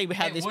wanna would- see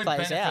how it this would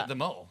plays benefit out.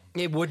 them all.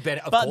 It would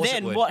better. Of But course it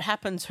then would. what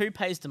happens? Who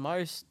pays the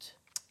most?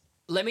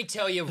 Let me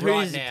tell you Who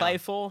right does now. he play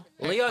for?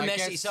 Leo I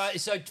Messi.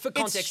 guess- So for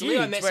context,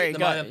 Leo huge Messi where at he the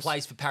moment goes.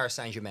 plays for Paris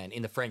Saint-Germain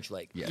in the French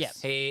league.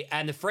 Yes. Yep.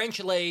 And the French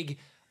league,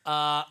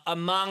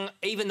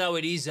 even though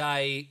it is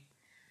a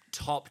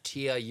top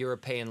tier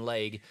European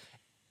league,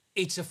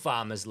 it's a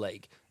farmers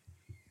league.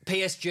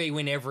 PSG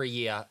win every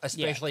year,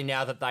 especially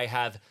now that they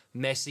have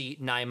Messi,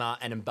 Neymar,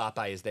 and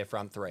Mbappe as their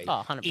front three.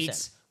 Oh, 100%.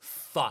 It's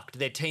fucked.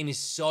 Their team is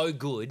so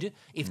good.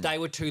 If they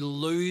were to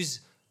lose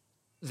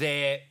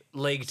their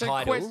league So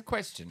title,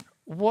 question: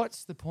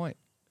 what's the point?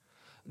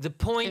 the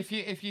point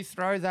If you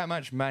throw that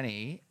much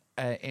money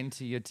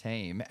into your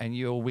team and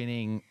you're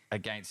winning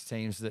against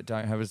teams that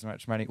don't have as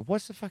much money,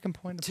 what's the fucking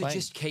point of to playing?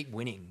 just keep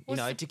winning,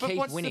 What's to but keep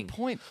what's winning. the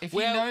point? If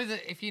Well-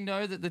 you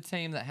know that the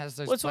team that has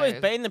those Well, it's players,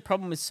 always been the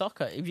problem with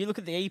soccer. If you look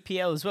at the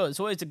EPL as well, it's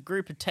always a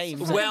group of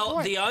teams. Well,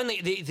 point? the only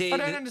I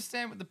don't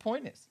understand what the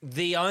point is.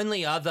 the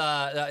only other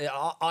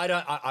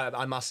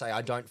I must say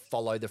I don't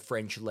follow the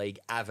French league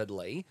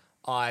avidly.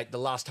 The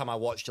last time I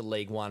watched a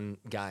League One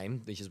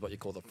game, which is what you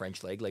call the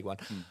French league, League One.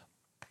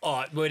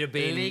 Oh, it would have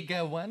been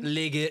Liga One?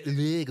 Ligue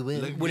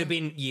 1 would have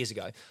been years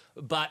ago.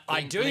 But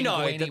I do know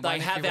Linguini that they one,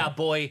 if have you our will.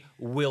 boy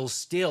Will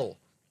Still,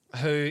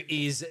 who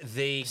is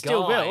the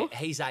Still guy. Will?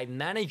 He's a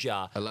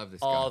manager. I love this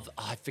guy. of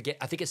I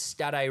think it's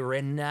Stade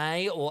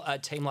Rennais or a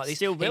team like this.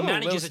 Still Will he or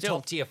manages Will a Still?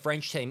 top tier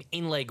French team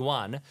in League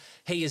One.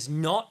 He is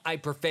not a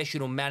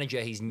professional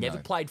manager. He's never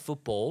No. played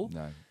football.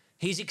 No.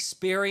 His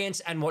experience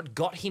and what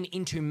got him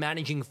into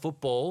managing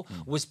football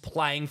was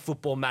playing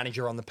Football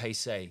Manager on the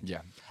PC. Yeah.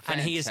 And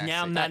he is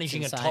now Fantastic.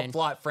 managing a That's top insane.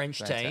 flight French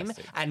team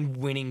Fantastic. and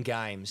winning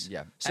games.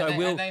 Yeah. So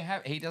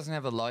he doesn't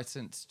have a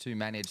license to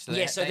manage. So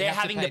so they're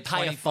have having to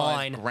pay a 25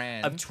 fine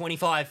grand of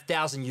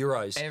 25,000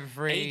 euros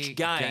every each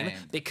game game.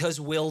 because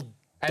Will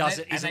and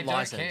isn't they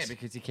licensed. don't care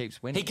because he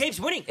keeps winning. He keeps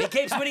winning. He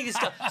keeps winning this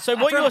guy. So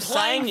what From you're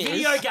playing saying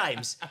is- video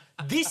games.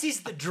 This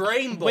is the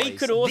dream, boys. we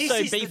could also This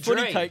is be the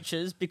footy dream.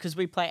 coaches because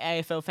we play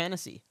AFL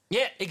fantasy.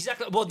 Yeah,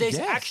 exactly. Well, there's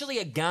Yes. actually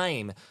a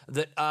game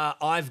that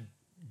I've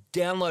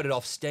downloaded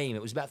off Steam.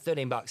 It was about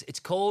 $13. It's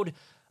called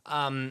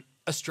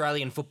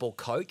Australian Football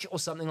Coach or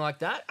something like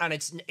that, and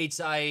it's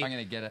a I'm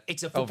gonna get it.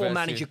 It's a I'll Football verse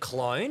Manager you.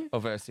 clone.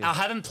 I'll verse you. I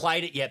haven't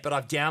played it yet, but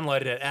I've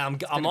downloaded it. And I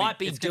gonna might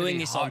be- be it's gonna doing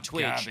be this on hot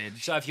Twitch.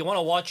 garbage. So if you want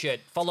to watch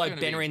it, follow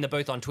gonna be- Benry in the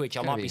booth on Twitch. I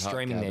gonna might be be hot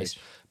streaming this. garbage.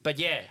 But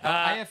yeah,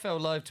 AFL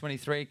Live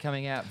 23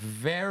 coming out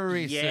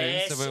very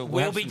yes, soon. So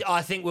we'll have be. some-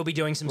 I think we'll be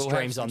doing some we'll have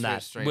streams some on sort of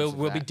that. streams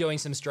We'll of be that. doing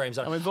some streams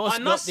on. And we've also I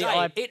must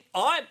got the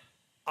say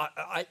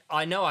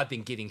I know I've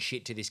been giving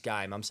shit to this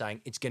game. I'm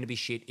saying it's going to be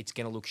shit. It's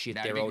going to look shit.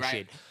 No, They're it'll all be great.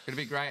 shit. It'll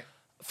be great.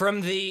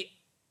 From the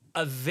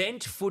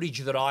event footage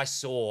that I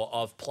saw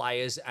of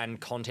players and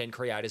content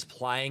creators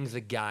playing the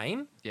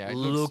game Yeah, it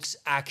looks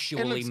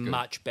actually looks good.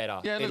 much better.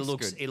 Yeah, it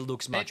looks good. it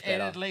looks much It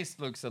better. at least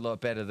looks a lot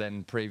better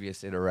than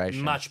previous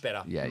iterations. Much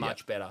better. Yeah,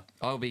 much better.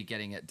 I'll be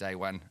getting it day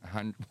one,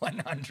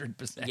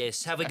 100%.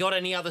 Yes. Have we got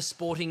any other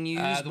sporting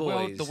news,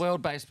 boys? The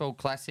World Baseball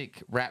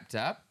Classic wrapped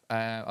up.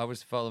 I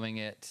was following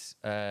it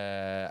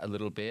a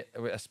little bit,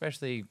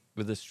 especially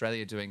with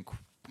Australia doing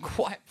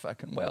quite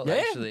fucking well, Yeah,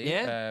 actually.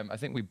 yeah. I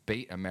think we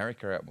beat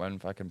America at one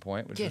fucking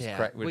point, which Get was,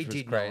 out. We which was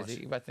did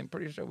crazy. I think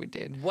pretty sure we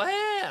did.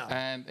 Wow.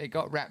 It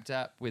got wrapped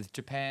up with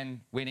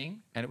Japan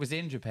winning, and it was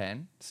in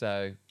Japan,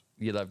 so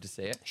you love to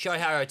see it. Shohei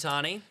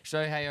Ohtani.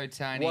 Shohei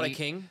Ohtani. What a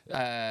king.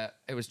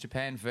 It was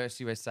Japan versus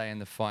USA in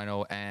the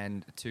final,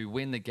 and to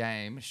win the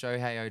game,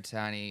 Shohei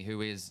Ohtani,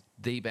 who is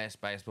the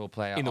best baseball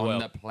player In the on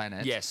world. the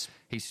planet. Yes.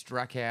 He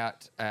struck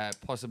out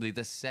possibly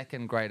the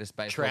second greatest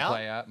baseball Trout?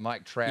 player,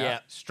 Mike Trout. Yeah.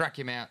 Struck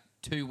him out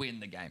to win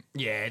the game.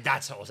 Yeah,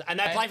 that's awesome. And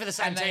they play for the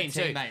same and they're team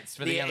too. teammates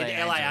for the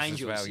LA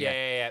Angels as well,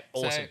 Yeah.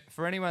 Awesome. So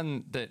for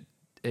anyone that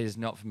is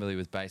not familiar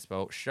with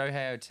baseball,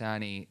 Shohei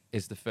Ohtani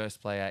is the first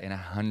player in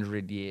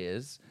 100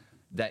 years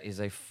that is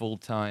a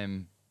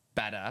full-time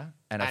batter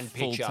and a pitcher.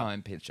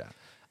 full-time pitcher.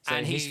 So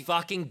and he's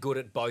fucking good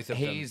at both of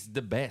them. He's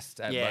the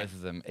best at both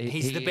of them.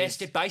 He's the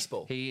best at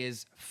baseball. He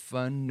is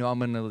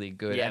phenomenally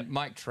good. Yeah. And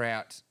Mike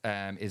Trout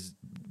is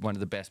one of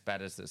the best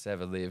batters that's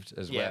ever lived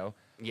as Yeah. well.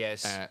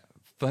 Yes.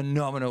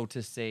 Phenomenal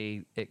to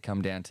see it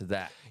come down to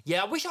that.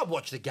 Yeah, I wish I'd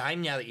watched the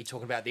game now that you're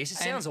talking about this. It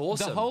sounds And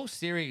awesome. The whole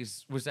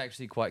series was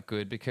actually quite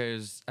good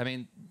because, I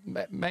mean,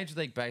 Major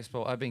League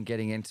Baseball, I've been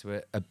getting into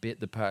it a bit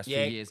the past few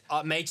years.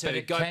 Me too. But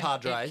it Go can,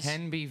 Padres. It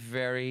can be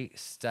very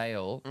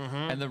stale.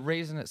 And the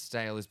reason it's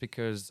stale is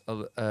because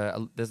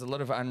there's a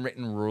lot of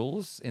unwritten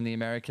rules in the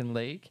American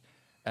League.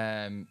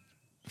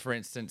 For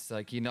instance,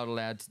 like you're not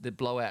allowed, the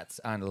blowouts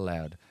aren't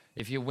allowed.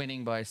 If you're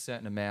winning by a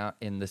certain amount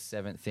in the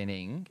seventh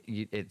inning,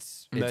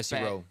 it's Mercy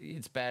bad, rule.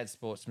 It's bad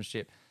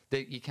sportsmanship.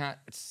 That you can't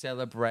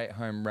celebrate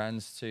home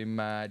runs too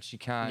much. You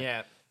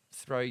can't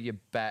throw your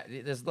bat.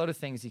 There's a lot of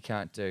things you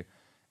can't do.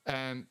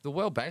 The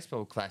World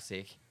Baseball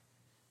Classic,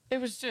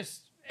 it was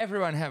just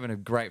everyone having a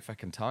great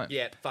fucking time.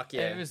 Yeah, fuck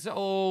yeah. It was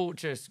all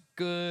just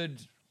good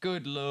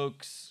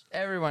looks.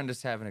 Everyone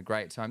just having a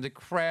great time. The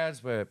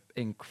crowds were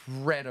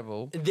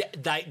incredible. The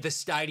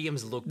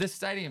stadiums looked The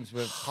stadiums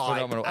were hype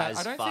phenomenal. as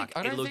I don't fuck. think, I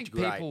It don't looked think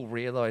great. people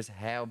realise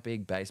how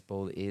big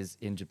baseball is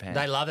in Japan.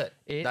 They love it.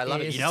 It They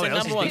love it. is- You know what It's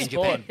else the is number big in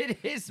one Japan? sport.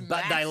 It is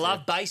But they massive.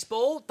 love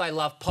baseball, they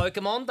love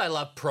Pokemon, they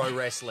love pro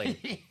wrestling.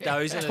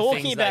 Those are the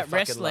Talking things about they fucking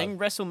wrestling, love.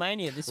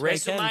 WrestleMania this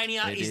weekend.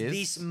 WrestleMania It is is.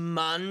 this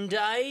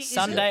Monday. Is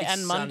Sunday it? It's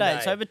and Monday.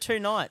 It's over 2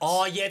 nights.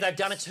 Oh yeah, they've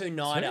done a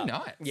 2-nighter. 2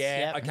 nights?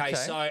 Yeah. Yep. Okay, Okay.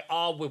 so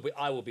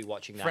I will be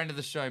watching that. Friend of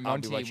the show, I'll be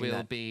Monty, watching will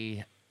that.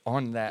 be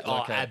on that. Oh,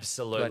 Like a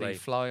absolutely. bloody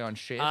fly on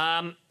shit.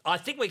 I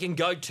think we can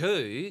go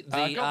to the.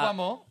 I got one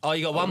more. Oh,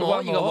 you got one I've got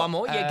more. You got one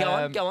more. Yeah, go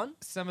on. Um, Go on.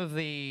 Some of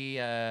the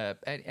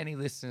any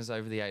listeners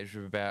over the age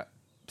of about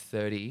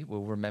 30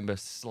 will remember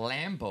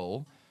Slam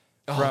Ball.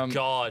 Oh, From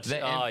God.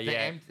 the Oh,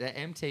 yeah. the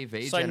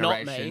MTV So not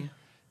generation.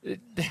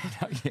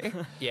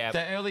 Yeah.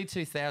 The early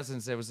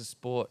 2000s, there was a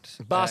sport.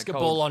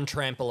 Basketball on It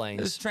was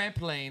trampolines.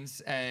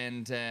 trampolines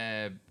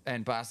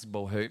and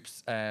basketball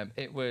hoops.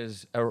 It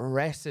was a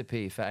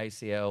recipe for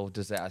ACL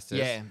disasters.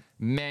 Yeah.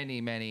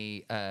 Many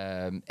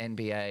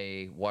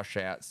NBA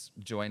washouts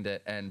joined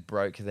it and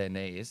broke their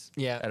knees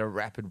Yeah. at a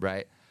rapid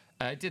rate.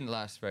 It didn't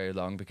last very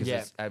long because Yeah.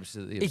 it's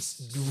absolutely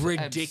It's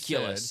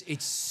ridiculous. absurd.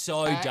 It's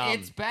so dumb.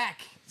 It's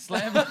back.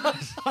 Slam Ball,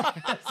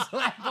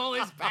 Slam Ball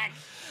is back.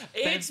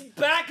 It's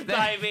back,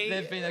 They've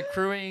baby. been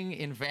accruing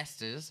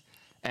investors,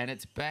 and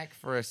it's back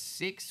for a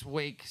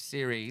 6-week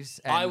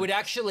series. I and would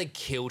actually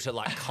kill to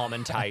like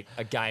commentate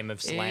a game of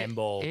slam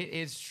ball. It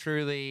is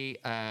truly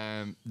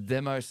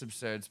the most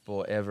absurd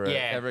sport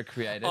ever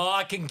created. Oh,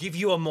 I can give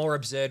you a more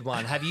absurd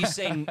one. Have you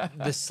seen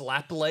the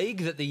slap league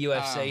that the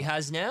UFC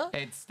has now?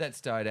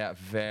 That's died out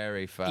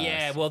very fast.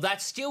 Yeah, well,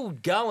 that's still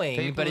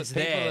going, but it's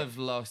people there. have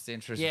lost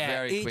interest Yeah,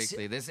 very it's-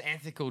 quickly. There's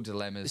ethical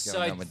dilemmas So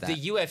going on with that.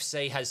 the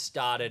UFC has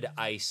started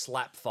a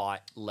slap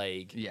fight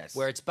league. Yes.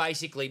 Where it's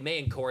basically me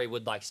and Corey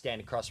would like stand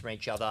across from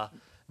each other.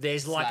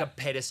 There's like a Slap.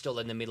 pedestal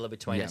in the middle of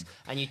between Yeah. us,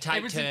 and you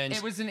take turns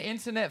it was an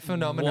internet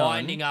phenomenon.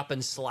 winding up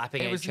and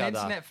slapping It was each an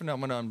other. internet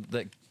phenomenon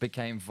that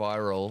became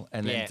viral,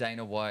 and Yeah. then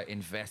Dana White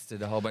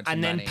invested a whole bunch and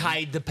of then money.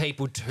 paid the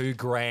people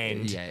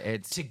 $2,000 Yeah,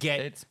 to get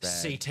it's bad.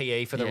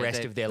 CTE for the Yeah, rest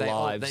they- of their they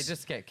all- lives. They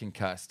just get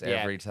concussed Yeah.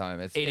 every time.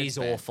 It's It's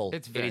awful.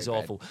 It's It very is bad.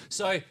 awful.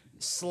 So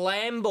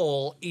slam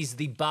ball is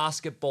the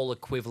basketball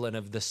equivalent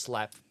of the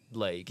slap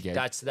league. Yeah,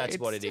 That's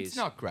what it is. It's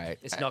not great.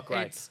 It's not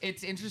great.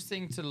 It's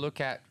interesting to look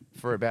at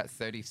for about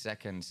 30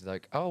 seconds.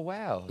 Like, oh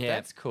wow, Yeah.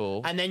 that's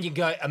cool. And then you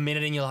go a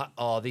minute and you're like,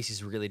 oh, this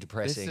is really this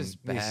depressing. is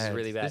bad. This is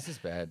really bad. This is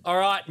bad. All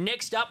right,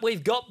 next up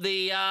we've got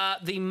the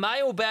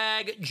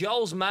mailbag,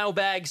 Joel's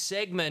mailbag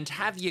segment.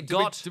 Have you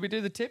got? Did we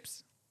do the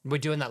tips? We're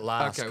doing that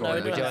last. Okay, Corey. we're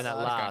We're doing doing that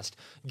that last. last.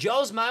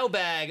 Joel's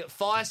mailbag.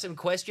 Fire some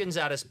questions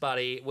at us,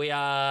 buddy.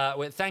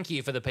 Thank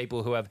you for the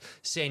people who have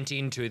sent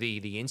in to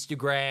the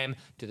Instagram,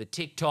 to the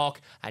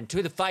TikTok, and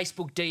to the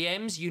Facebook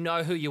DMs. You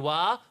know who you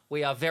are.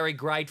 We are very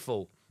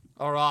grateful.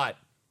 All right,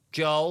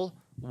 Joel,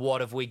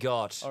 what have we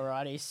got?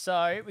 Alrighty,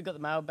 so we've got the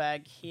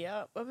mailbag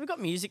here. Have we got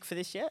music for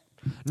this yet?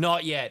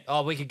 Not yet.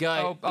 Oh, we could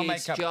go. I'll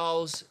It's make up-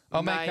 Joel's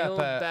I'll make up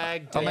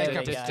mailbag. I'll make There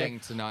up we this go. thing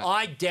tonight.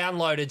 I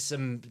downloaded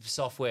some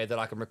software that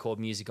I can record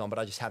music on, but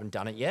I just haven't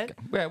done it yet.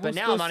 Yeah, but we'll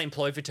now still I'm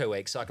unemployed for 2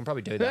 weeks, so I can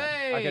probably do that.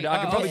 Hey! I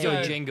could probably do a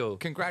Also, jingle.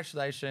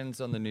 Congratulations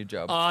on the new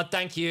job. Oh,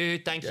 thank you.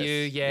 Thank you.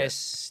 Yes,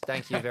 Yes.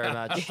 Thank you very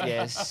much.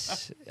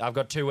 Yes. I've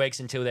got 2 weeks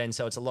until then,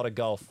 so it's a lot of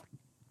golf.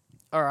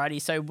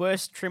 Alrighty, so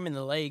worst trim in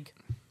the league.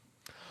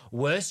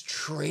 Worst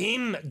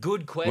trim?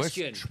 Good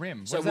question.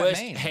 trim? What So does that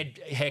worst mean?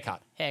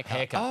 haircut.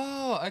 Haircut.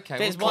 Oh, okay.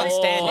 There's well, one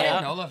Clayton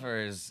standout. Oliver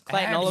is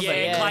Clayton Oliver, Yeah,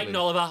 yeah. Clayton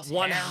Oliver.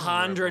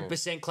 Terrible.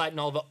 100% Clayton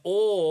Oliver.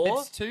 Or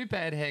It's two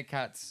bad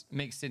haircuts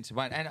mixed into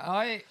one, and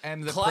I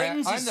am the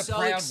Clayton's I'm is the so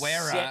proud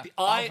wearer accept-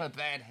 of a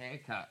bad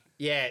haircut.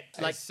 yeah,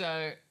 like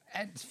So,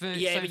 and for,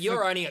 yeah, so but for-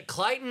 you're owning it.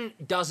 Clayton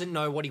doesn't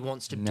know what he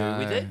wants to do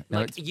with it. No,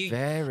 Like it's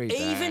very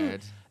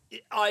bad.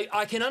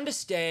 I can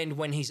understand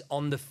when he's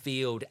on the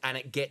field and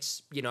it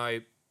gets,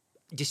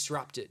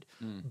 disrupted.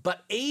 Mm.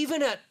 But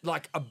even at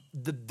like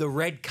the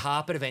red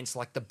carpet events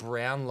like the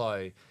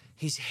Brownlow,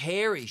 his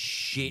hair is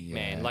shit,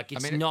 man. Yeah. Like I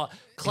it's mean, not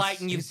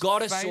Clayton, his you've got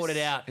to face- sort it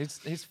out.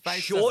 His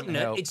face Shorten doesn't it.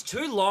 help. It's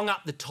too long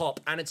up the top,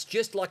 and it's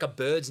just like a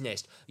bird's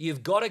nest.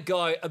 You've got to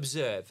go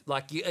observe.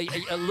 Like you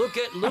look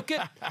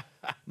at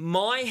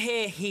my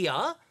hair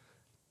here.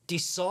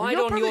 Decide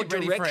You're on probably your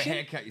ready for a direction.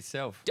 haircut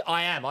yourself.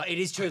 I am. It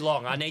is too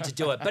long. I need to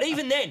do it. But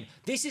even then,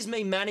 this is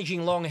me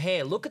managing long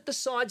hair. Look at the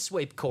side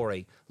sweep,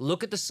 Corey.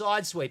 Look at the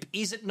side sweep.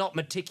 Is it not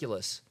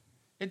meticulous?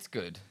 It's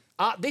good.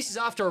 This is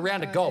after a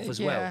round of golf as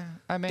well. Yeah,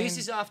 I mean, this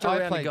is after a I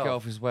round play of golf.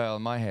 golf as well.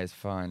 And my hair's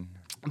fine.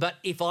 But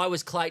if I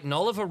was Clayton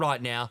Oliver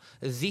right now,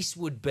 this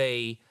would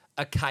be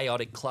a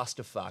chaotic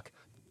clusterfuck.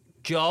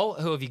 Joel,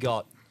 who have you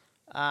got?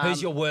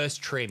 Who's your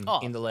worst trim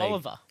in the league?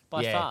 Oliver,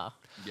 by Yeah. far.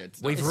 Yeah,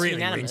 it's We've It's really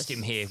unanimous. rinsed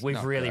him here. It's We've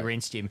not really great.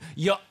 rinsed him.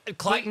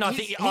 Clayton, Well, I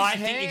his think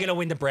hair- you're going to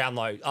win the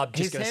Brownlow. I'm just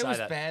His going to hair say was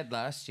that. bad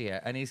last year,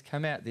 and he's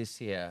come out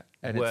this year,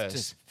 and Worse. it's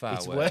just far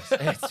It's worse.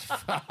 worse. It's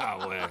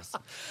far worse.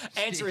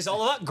 Answer is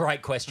Oliver.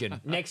 Great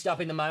question. Next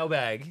up in the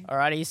mailbag.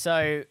 Alrighty,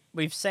 so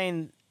we've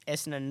seen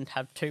Essendon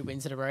have 2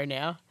 wins in a row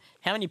now.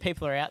 How many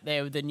people are out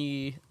there with the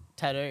new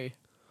tattoo?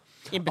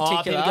 In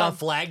particular, people going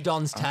Flag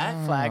Don's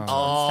tat. Flag Don's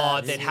Oh,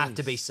 tat. there'd have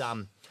to be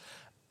some.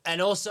 And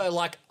also,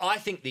 like, I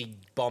think the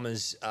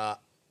Bombers,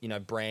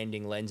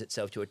 branding lends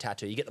itself to a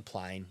tattoo. You get the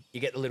plane. You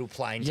get the little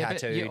plane Yeah, but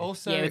tattoo. you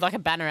also, yeah, with like a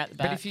banner at the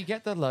back. but if you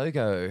get the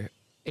logo,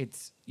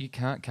 you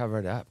can't cover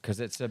it up because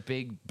it's a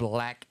big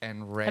black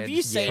and red. Have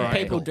you seen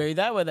triangle. people do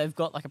that where they've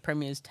got like a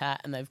Premier's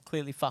tat and they've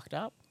clearly fucked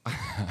up?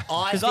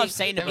 Because I've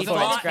seen it if before,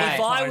 I, it's great. if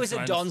I was a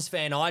Ones. Dons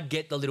fan, I'd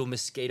get the little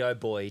mosquito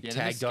boy Yeah, the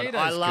tagged on.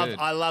 mosquito's good.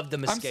 I love the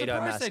I'm mosquito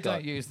surprised mascot. they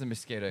don't use the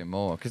mosquito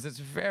more because it's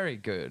very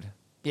good.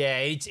 Yeah,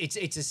 it's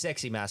a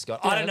sexy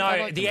mascot. Yeah, I don't know. I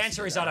like the the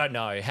answer is I don't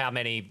know how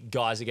many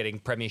guys are getting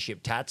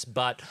premiership tats,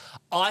 but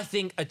I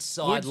think it's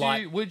side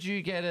like Would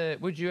you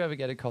ever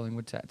get a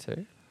Collingwood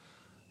tattoo?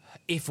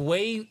 if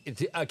we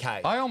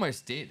okay. I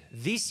almost did.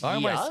 This I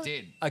year, almost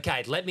did.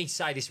 Okay, let me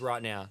say this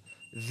right now.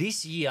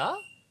 This year,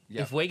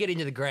 Yeah. if we get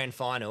into the grand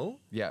final,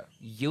 Yeah.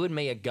 you and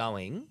me are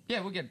going, Yeah,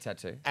 we'll get a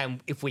tattoo.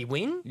 and if we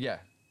win, Yeah.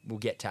 we'll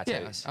get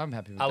tattoos. Yeah, I'm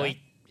happy with Are that.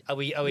 we? Are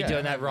we Yeah, doing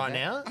I'm that happy right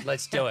with now? that.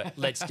 Let's do it.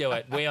 Let's do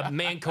it. Me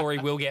and Corey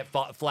will get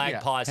flag Yeah,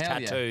 pies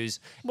hell yeah. tattoos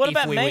What if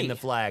about we me? win the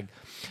flag.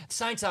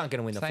 Saints aren't going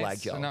to win the flag,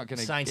 Saints Joel. are not going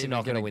to. Saints are even not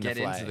going to gonna win the get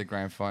flag. into the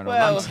grand final.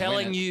 Well, I'm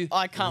telling you,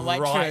 I can't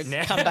wait right to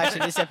now. come back to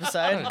this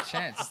episode. Not a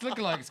chance. It's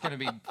looking like it's going to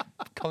be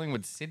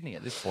Collingwood Sydney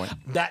at this point.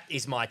 That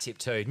is my tip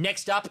too.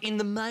 Next up in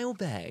the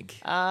mailbag.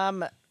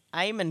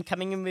 Eamon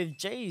coming in with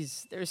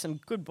G's. There are some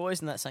good boys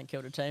in that St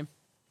Kilda team.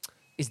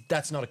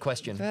 That's not a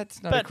question.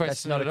 That's not But- a question.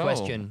 That's not at a all.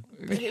 question.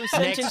 It was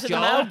sent Next, into the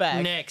Joel.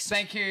 mailbag. Next.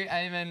 Thank you,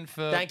 Eamon,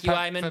 for Thank you,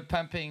 Eamon. for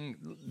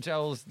pumping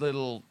Joel's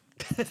little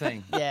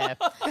thing. Yeah.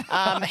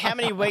 How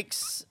many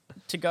weeks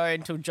to go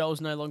until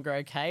Joel's no longer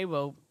okay?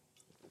 Well,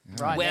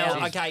 right Well,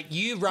 now. okay,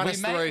 you run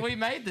us through. We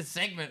made the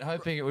segment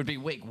hoping it would be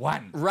week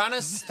 1. Run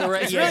us through.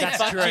 It's Yeah, really that's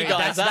fucked true. you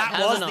guys up, That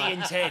was hasn't the it?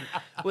 intent.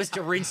 Was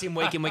to rinse him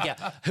week in week out.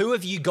 Who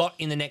have you got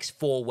in the next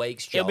 4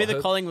 weeks, Joel? It'll be the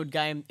Who- Collingwood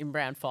game in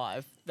round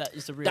 5. That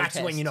is the real That's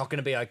test. when you're not going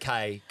to be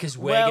okay because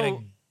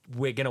Well-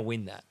 we're gonna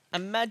win that.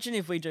 Imagine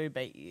if we do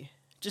beat you.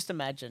 Just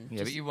imagine. Yeah,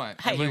 Just- but you won't.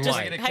 Hey, we're just-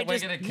 gonna, hey, we're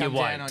just- gonna You come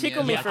won't. down on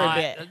Tickle you. me like- for a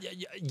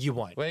bit. You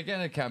won't. We're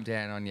gonna come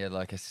down on you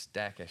like a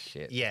stack of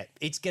shit. Yeah,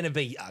 it's going to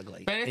be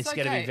ugly. But it's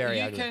okay. going to be very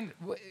you ugly.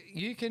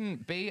 You can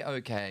be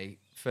okay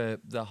for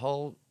the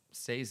whole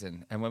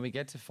season, and when we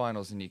get to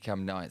finals and you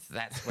come 9th,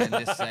 that's when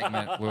this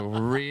segment will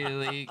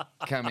really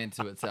come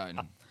into its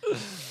own.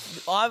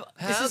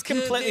 This is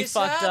completely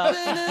fucked up.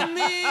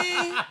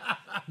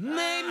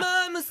 Made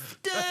my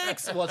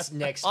mistakes. What's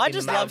next? I in the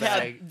just love how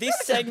mailbag? this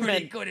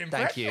segment. Good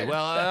Thank you.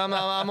 Well,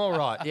 I'm all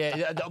right.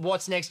 Yeah.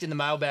 What's next in the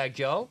mailbag,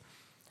 Joel?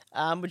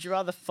 Would you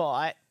rather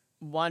fight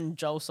one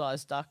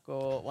Joel-sized duck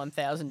or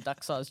 1,000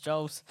 duck-sized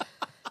Joels?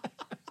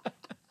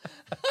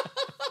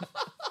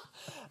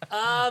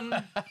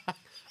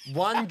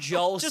 One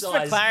Joel-sized Just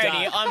for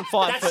clarity, duck. I'm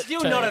 5 That's foot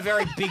still two. not a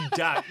very big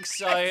duck,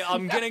 so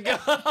I'm gonna go.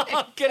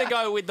 I'm gonna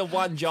go with the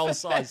one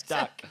Joel-sized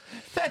duck.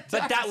 But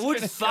that would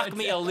fuck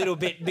me a little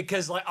bit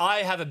because, like, I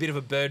have a bit of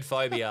a bird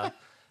phobia.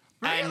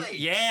 And Really?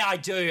 yeah, I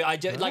do.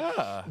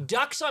 Like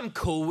ducks, I'm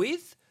cool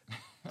with.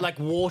 Like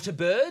water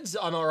birds,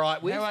 I'm all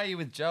right with. How are you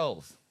with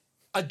Joel's?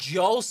 A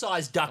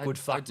Joel-sized duck would I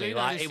fuck do me.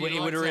 Like notice it you would, it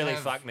like would to really have-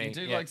 fuck me. You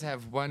do Yeah. like to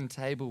have one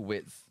table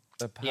width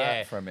apart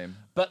Yeah. from him.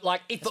 But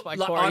like, if That's why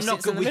like, Corey I'm not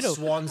sits in good the with middle.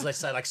 swans, let's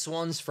say, like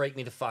swans freak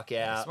me the fuck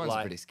out. swans are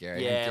like, pretty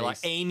scary. Yeah, And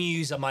like geese.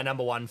 emus are my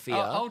number one fear.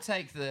 I'll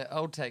take the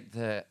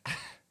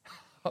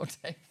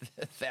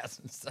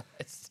 1,000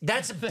 size.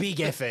 That's a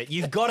big effort.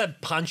 You've got to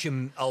punch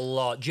him a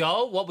lot.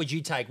 Joel, what would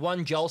you take?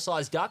 One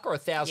Joel-sized duck or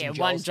 1,000 Yeah, Joels?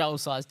 one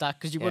Joel-sized duck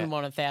because you Yeah. wouldn't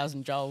want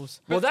 1,000 Joels.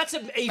 Well, that's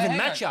an even hang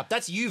on. matchup.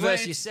 That's you But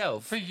versus it's-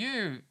 yourself. For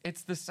you,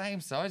 it's the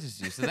same size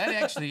as you, so that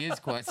actually is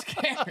quite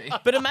scary.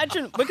 But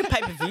imagine, we could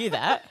pay-per-view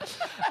that.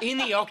 In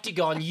the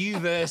octagon, you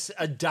versus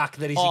a duck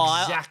that is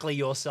Oh, exactly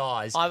your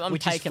size, I'm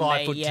which is taking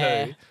 5'2".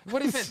 yeah.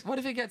 What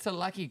if it gets a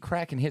lucky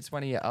crack and hits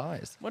one of your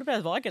eyes? What about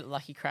if I get a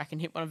lucky crack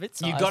and hit one of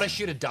its eyes? You got to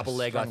shoot a double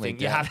leg. I Strongly think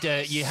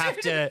doubt. you have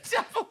to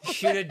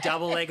shoot a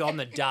double leg on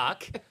the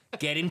duck,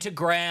 get him to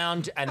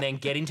ground, and then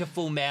get into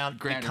full mount.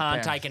 Ground you and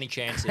can't pound. take any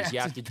chances. You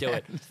have to do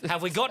it.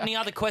 Have we got any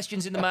other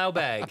questions in the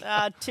mailbag?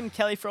 Tim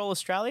Kelly for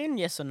All-Australian,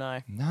 yes or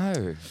no?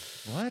 No.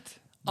 What?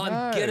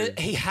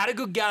 He had a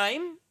good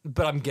game,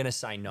 but I'm gonna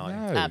say no. No.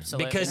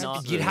 Absolutely Because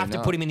not. you'd have to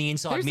not. put him in the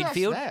inside Who's asked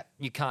midfield. that?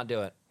 You can't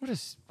do it.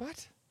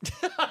 What?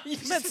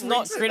 Let's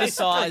not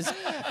criticise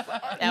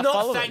our Not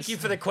followers. thank you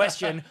for the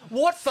question.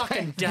 What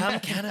fucking dumb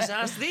can has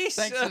asked this?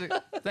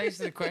 Thanks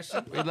for the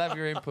question. We love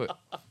your input.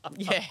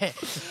 Yeah.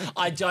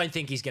 I don't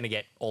think he's going to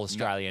get All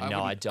Australian. No,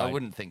 I wouldn't- don't. I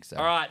wouldn't think so.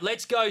 All right,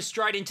 let's go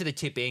straight into the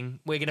tipping.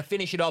 We're going to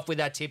finish it off with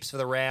our tips for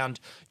the round.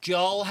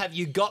 Joel, have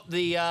you got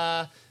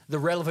the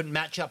relevant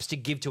matchups to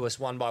give to us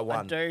one by I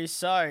one? do.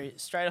 So,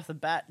 straight off the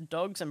bat,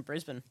 Dogs and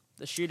Brisbane,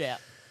 the shootout.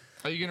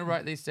 Are you going to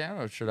write these down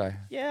or should I?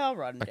 Yeah, I'll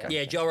write them down.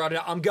 Yeah, Joel, right.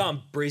 I'm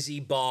going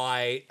Brizzy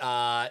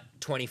by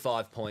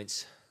 25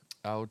 points.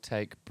 I'll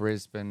take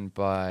Brisbane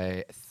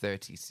by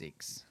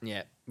 36.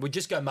 Yeah, we'll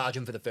just go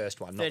margin for the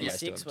first one. Not the rest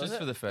of 36 them. was Just it?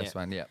 for the first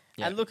Yeah. one, yeah.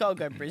 Yeah. And look, I'll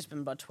go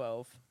Brisbane by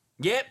 12.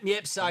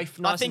 Yep, safe.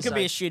 Nice I think and it'll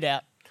be a safe.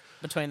 shootout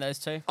between those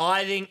two.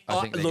 I think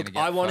I think they're look, gonna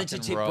get I wanted to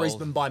fucking tip rolled.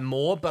 Brisbane by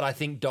more, but I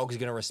think Dogs are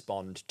going to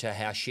respond to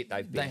how shit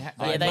they've been.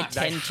 Yeah, they must.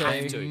 tend to.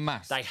 have to. They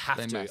must. They have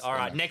They to. must. All They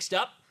right, must. next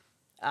up,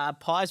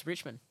 Pies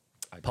Richmond.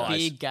 Pies.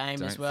 Big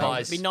game as Don't well.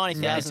 Pies. It'll be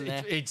 90,000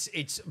 there.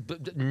 It's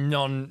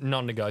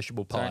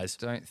non-negotiable pies.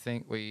 Don't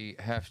think we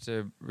have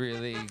to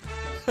really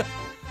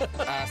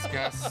ask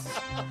us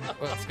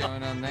what's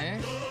going on there.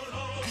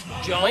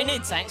 Joel, We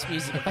need Saints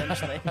music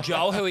eventually.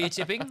 Joel, who are you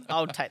tipping?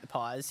 I'll take the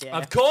Pies, yeah.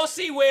 Of course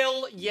he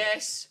will.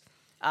 Yes,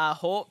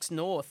 Hawks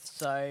North,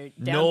 so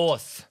down.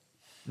 North.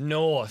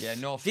 Yeah,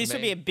 North. This for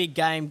will me. be a big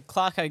game.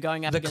 Clarko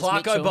going up The against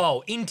Clarko Mitchell.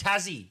 Bowl in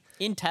Tassie.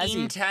 In Tassie.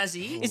 In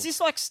Tassie. Is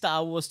this like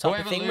Star Wars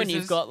type of thing when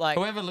you've got like...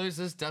 whoever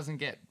loses doesn't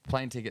get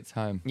plane tickets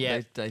home.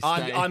 Yeah, they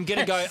I'm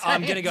gonna go.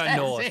 I'm gonna go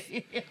North.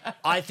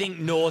 I think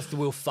North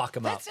will fuck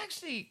him up. That's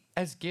actually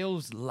as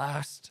Gill's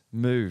last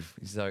move.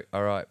 He's like,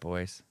 "All right,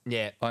 boys,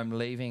 Yeah. I'm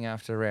leaving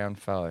after round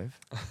 5.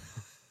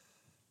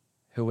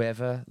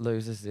 Whoever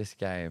loses this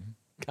game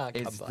Can't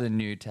come is back. the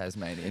new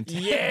Tasmanian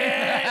team."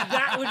 Yeah,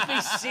 that would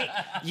be sick.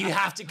 You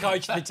have to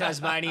coach the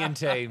Tasmanian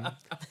team.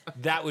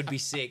 That would be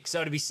sick.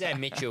 So it'd be Sam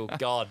Mitchell.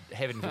 God,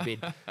 heaven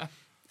forbid.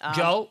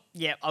 Joel?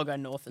 Yeah, I'll go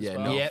North as Yeah,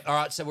 well. North. Yeah, all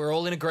right, so we're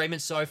all in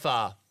agreement so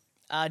far.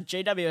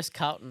 GWS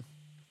Carlton.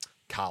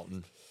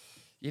 Carlton.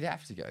 You'd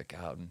have to go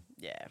Carlton.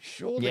 Yeah.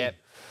 Surely. Yeah,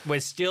 we're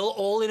still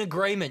all in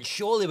agreement.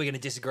 Surely we're going to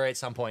disagree at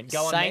some point.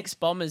 Go on Saints next.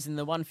 Bombers in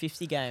the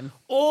 150 game.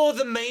 Or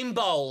the Meme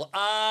Bowl.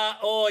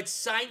 It's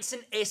Saints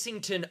and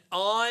Essington.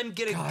 I'm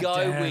going to go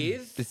damn.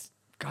 with...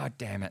 God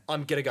damn it.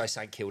 I'm going to go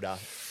St Kilda.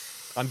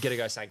 I'm going to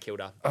go St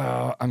Kilda.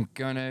 I'm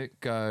gonna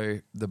go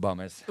the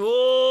Bombers.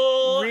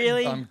 Oh,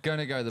 Really? I'm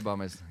gonna go the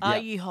Bombers. Are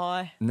Yep. you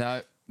high?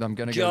 No, I'm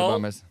gonna go Joel? the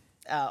Bombers.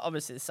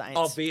 Obviously the Saints.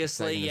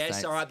 obviously, Taking the yes.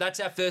 Saints. All right, that's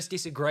our first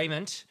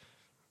disagreement.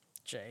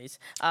 Jeez.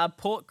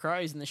 Port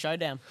Crows in the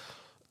showdown.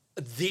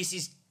 This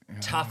is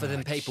tougher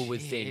than people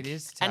would think. It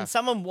is tough. And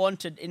someone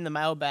wanted in the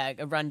mailbag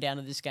a rundown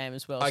of this game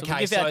as well. So we'll Okay,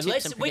 give so our tips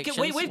let's. and We've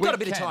predictions. got a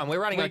bit of can. time.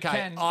 We're running We okay.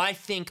 can. I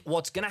think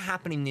what's going to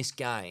happen in this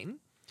game.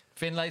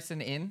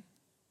 Finlayson in.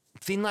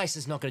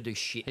 Finlayson not going to do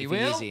shit He if will?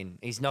 he is in.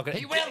 He's not going.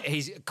 He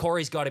will.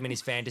 Corey's got him in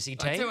his fantasy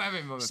team. I do have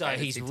him on my so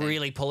fantasy he's team.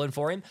 really pulling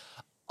for him.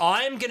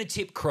 I'm going to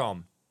tip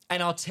Crom,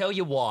 and I'll tell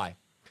you why.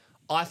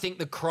 I think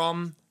the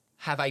Crom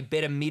have a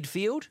better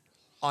midfield.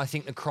 I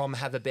think the Crom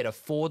have a better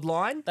forward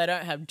line. They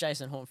don't have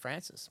Jason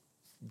Horn-Francis.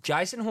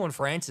 Jason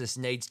Horn-Francis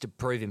needs to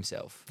prove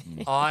himself.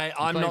 I'm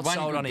played not one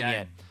sold good on him game.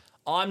 yet.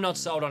 I'm not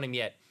sold on him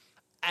yet.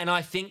 And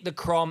I think the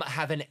Crom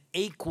have an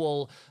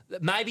equal...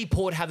 Maybe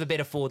Port have a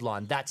better forward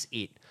line. That's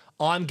it.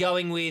 I'm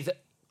going with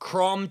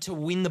Crom to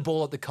win the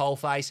ball at the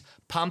coalface,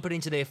 pump it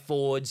into their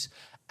forwards,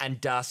 and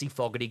Darcy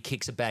Fogarty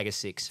kicks a bag of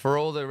 6. For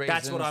all the reasons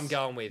That's what I'm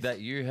going with. that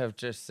you have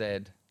just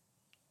said,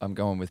 I'm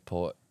going with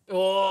Port.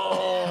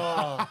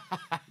 Oh,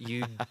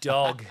 you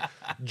dog.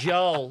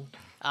 Joel.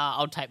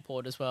 I'll take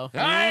Port as well.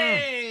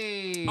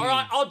 Hey! All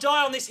right, I'll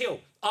die on this hill.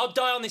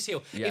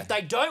 Yeah. If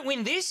they don't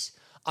win this,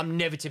 I'm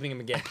never tipping him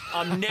again.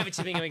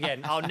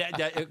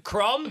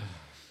 Crom,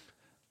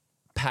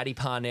 Paddy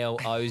Parnell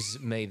owes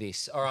me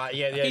this. All right,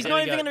 yeah. He's there not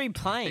we even go. going to be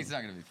playing. He's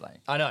not going to be playing.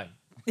 I know,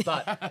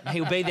 but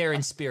he'll be there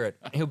in spirit.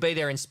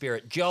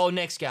 Joel,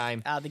 next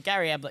game. The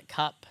Gary Ablett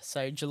Cup.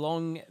 So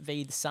Geelong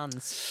v the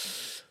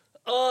Suns.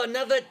 Oh,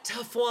 another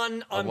tough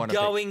one. I want to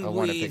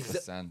pick the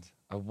Suns.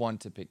 I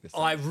want to pick the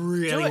Suns. I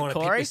really want to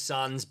pick Corey. the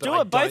Suns, but Do I it.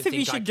 don't Both of think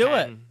you should I do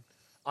can. it.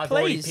 I've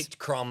already Please. picked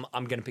Crom.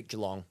 I'm going to pick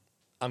Geelong.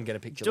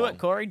 Do it,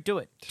 Corey. Do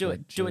it. Do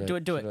it. Do it. Do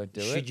it. Do Should I it.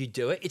 do Should it? you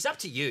do it? It's up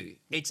to you.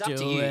 It's up Do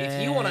to you.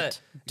 If you want to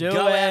Do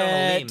go out on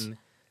a it. limb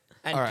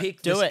and All right.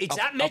 pick Do this, it. it's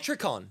at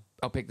Metricon.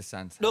 I'll pick the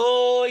Suns.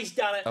 No, he's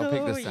done it. I'll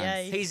pick the Oh, Suns.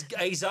 yay.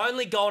 He's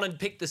only gone and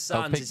picked the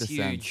Suns. pick It's the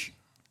huge.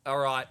 All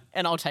right.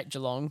 And I'll take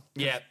Geelong.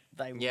 Yeah.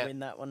 They will Yeah. win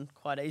that one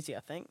quite easy, I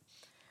think.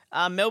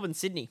 Melbourne,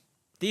 Sydney.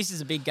 This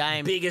is a big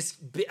game.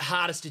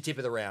 Hardest to tip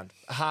of the round.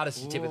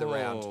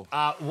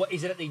 Whoa. What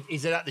is it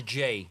at the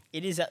G?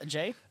 It is at the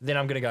G. Then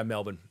I'm going to go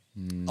Melbourne.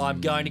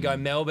 I'm going to go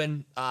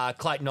Melbourne.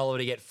 Clayton Oliver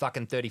to get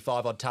fucking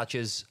 35 odd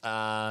touches.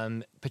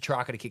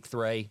 Petrarca to kick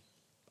 3.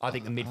 I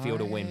think the midfield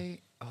will win.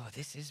 Oh,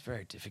 this is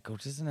very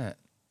difficult, isn't it?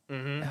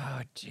 Mm-hmm.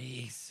 Oh,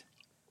 jeez.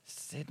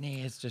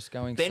 Sydney is just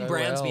going Ben so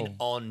Brown's well. been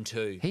on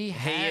too. He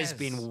has has.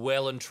 been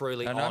well and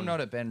truly And on. I'm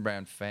not a Ben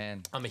Brown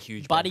fan. I'm a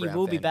huge Buddy Ben Brown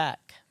will be fan.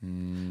 back.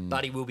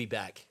 Buddy will be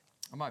back.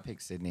 I might pick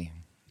Sydney.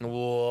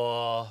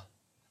 Whoa.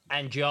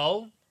 And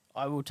Joel?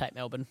 I will take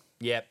Melbourne.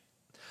 Yep.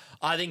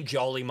 I think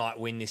Jolie might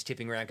win this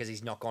tipping round because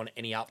he's not gone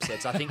any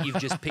upsets. I think you've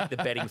just picked the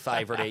betting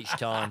favourite each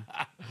time.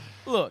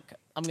 Look,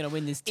 I'm going to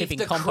win this tipping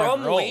If the combo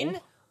Crom roll. win,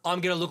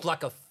 I'm going to look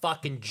like a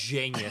fucking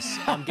genius.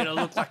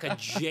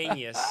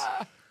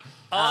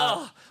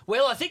 Oh,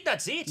 well, I think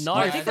that's it. No,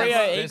 I Yeah, think Freo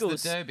that's- There's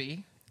Eagles. the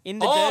Derby. In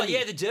the Oh, Derby.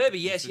 yeah, the Derby.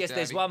 Yes, The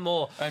there's Derby. one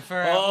more. And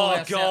for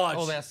Oh, God.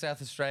 all our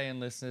South Australian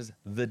listeners,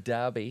 the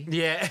Derby.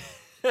 Yeah.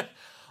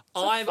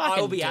 I will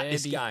fucking be at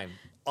this derby. game.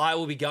 I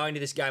will be going to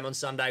this game on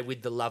Sunday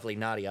with the lovely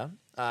Nadia.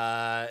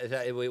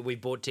 We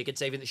bought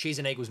tickets, even she's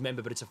an Eagles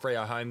member, but it's a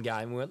Freo home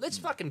game. We went, let's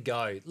fucking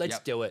go. Let's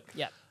Yep. do it.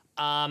 Yeah.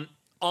 I'm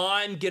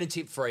going to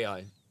tip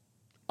Freo.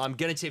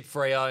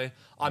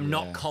 I'm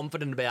not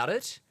confident about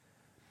it.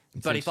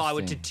 But if I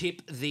were to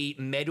tip the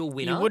medal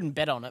winner, You wouldn't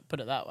bet on it,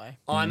 put it that way.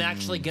 I'm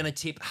actually going to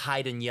tip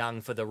Hayden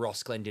Young for the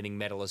Ross Glendinning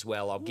medal as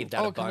well. I'll give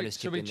that a bonus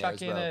tip in there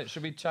as well.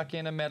 Should we chuck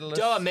in a medalist?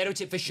 Do a medal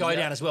tip for Showdown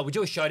Yeah. as well. We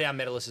do a Showdown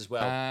medalist as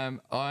well.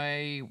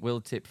 I will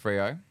tip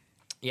Freo.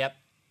 Yep.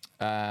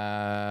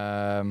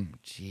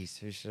 Jeez,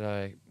 who should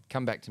I?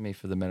 Come back to me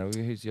for the medal.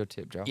 Who's your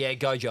tip, Joel? Yeah,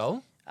 go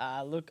Joel.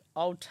 Look,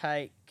 I'll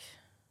take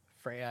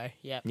Freo.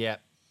 Yep.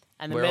 Yep.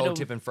 And the We're medal, all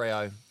tipping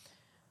Freo.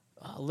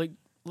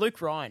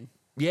 Luke Ryan.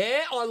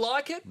 Yeah, I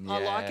like it.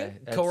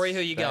 Corey, who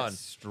you going? That's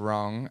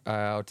strong.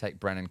 I'll take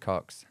Brennan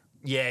Cox.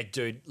 Yeah,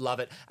 dude, love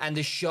it. And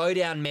the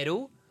Showdown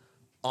medal,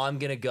 I'm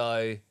going to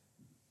go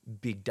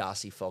Big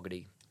Darcy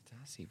Fogarty.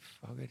 Darcy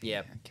Fogarty.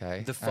 Yep.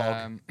 Okay. The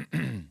Fog.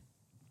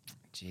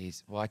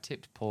 Jeez. Well, I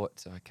tipped Port,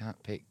 so I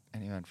can't pick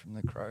anyone from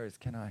the Crows,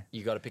 can I?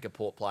 You got to pick a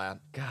Port player.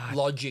 God.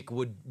 Logic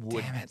would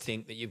Damn it.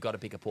 think that you've got to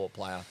pick a Port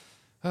player.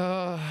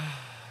 Oh,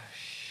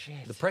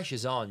 shit. The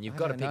pressure's on. You've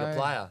got to pick a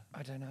player.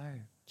 I don't know.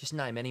 Just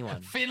name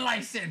anyone.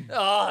 Finlayson.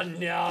 Oh,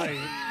 no.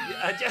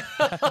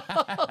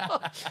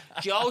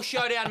 Joel,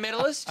 Showdown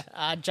medalist.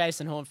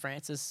 Jason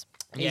Horn-Francis.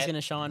 He's Yeah. going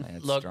to shine.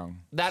 That's Look, strong.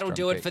 that'll Strong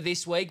do it pick. for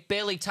this week.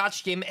 Barely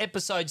touched him.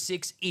 Episode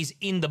 6 is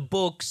in the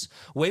books.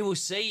 We will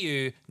see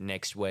you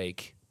next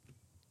week.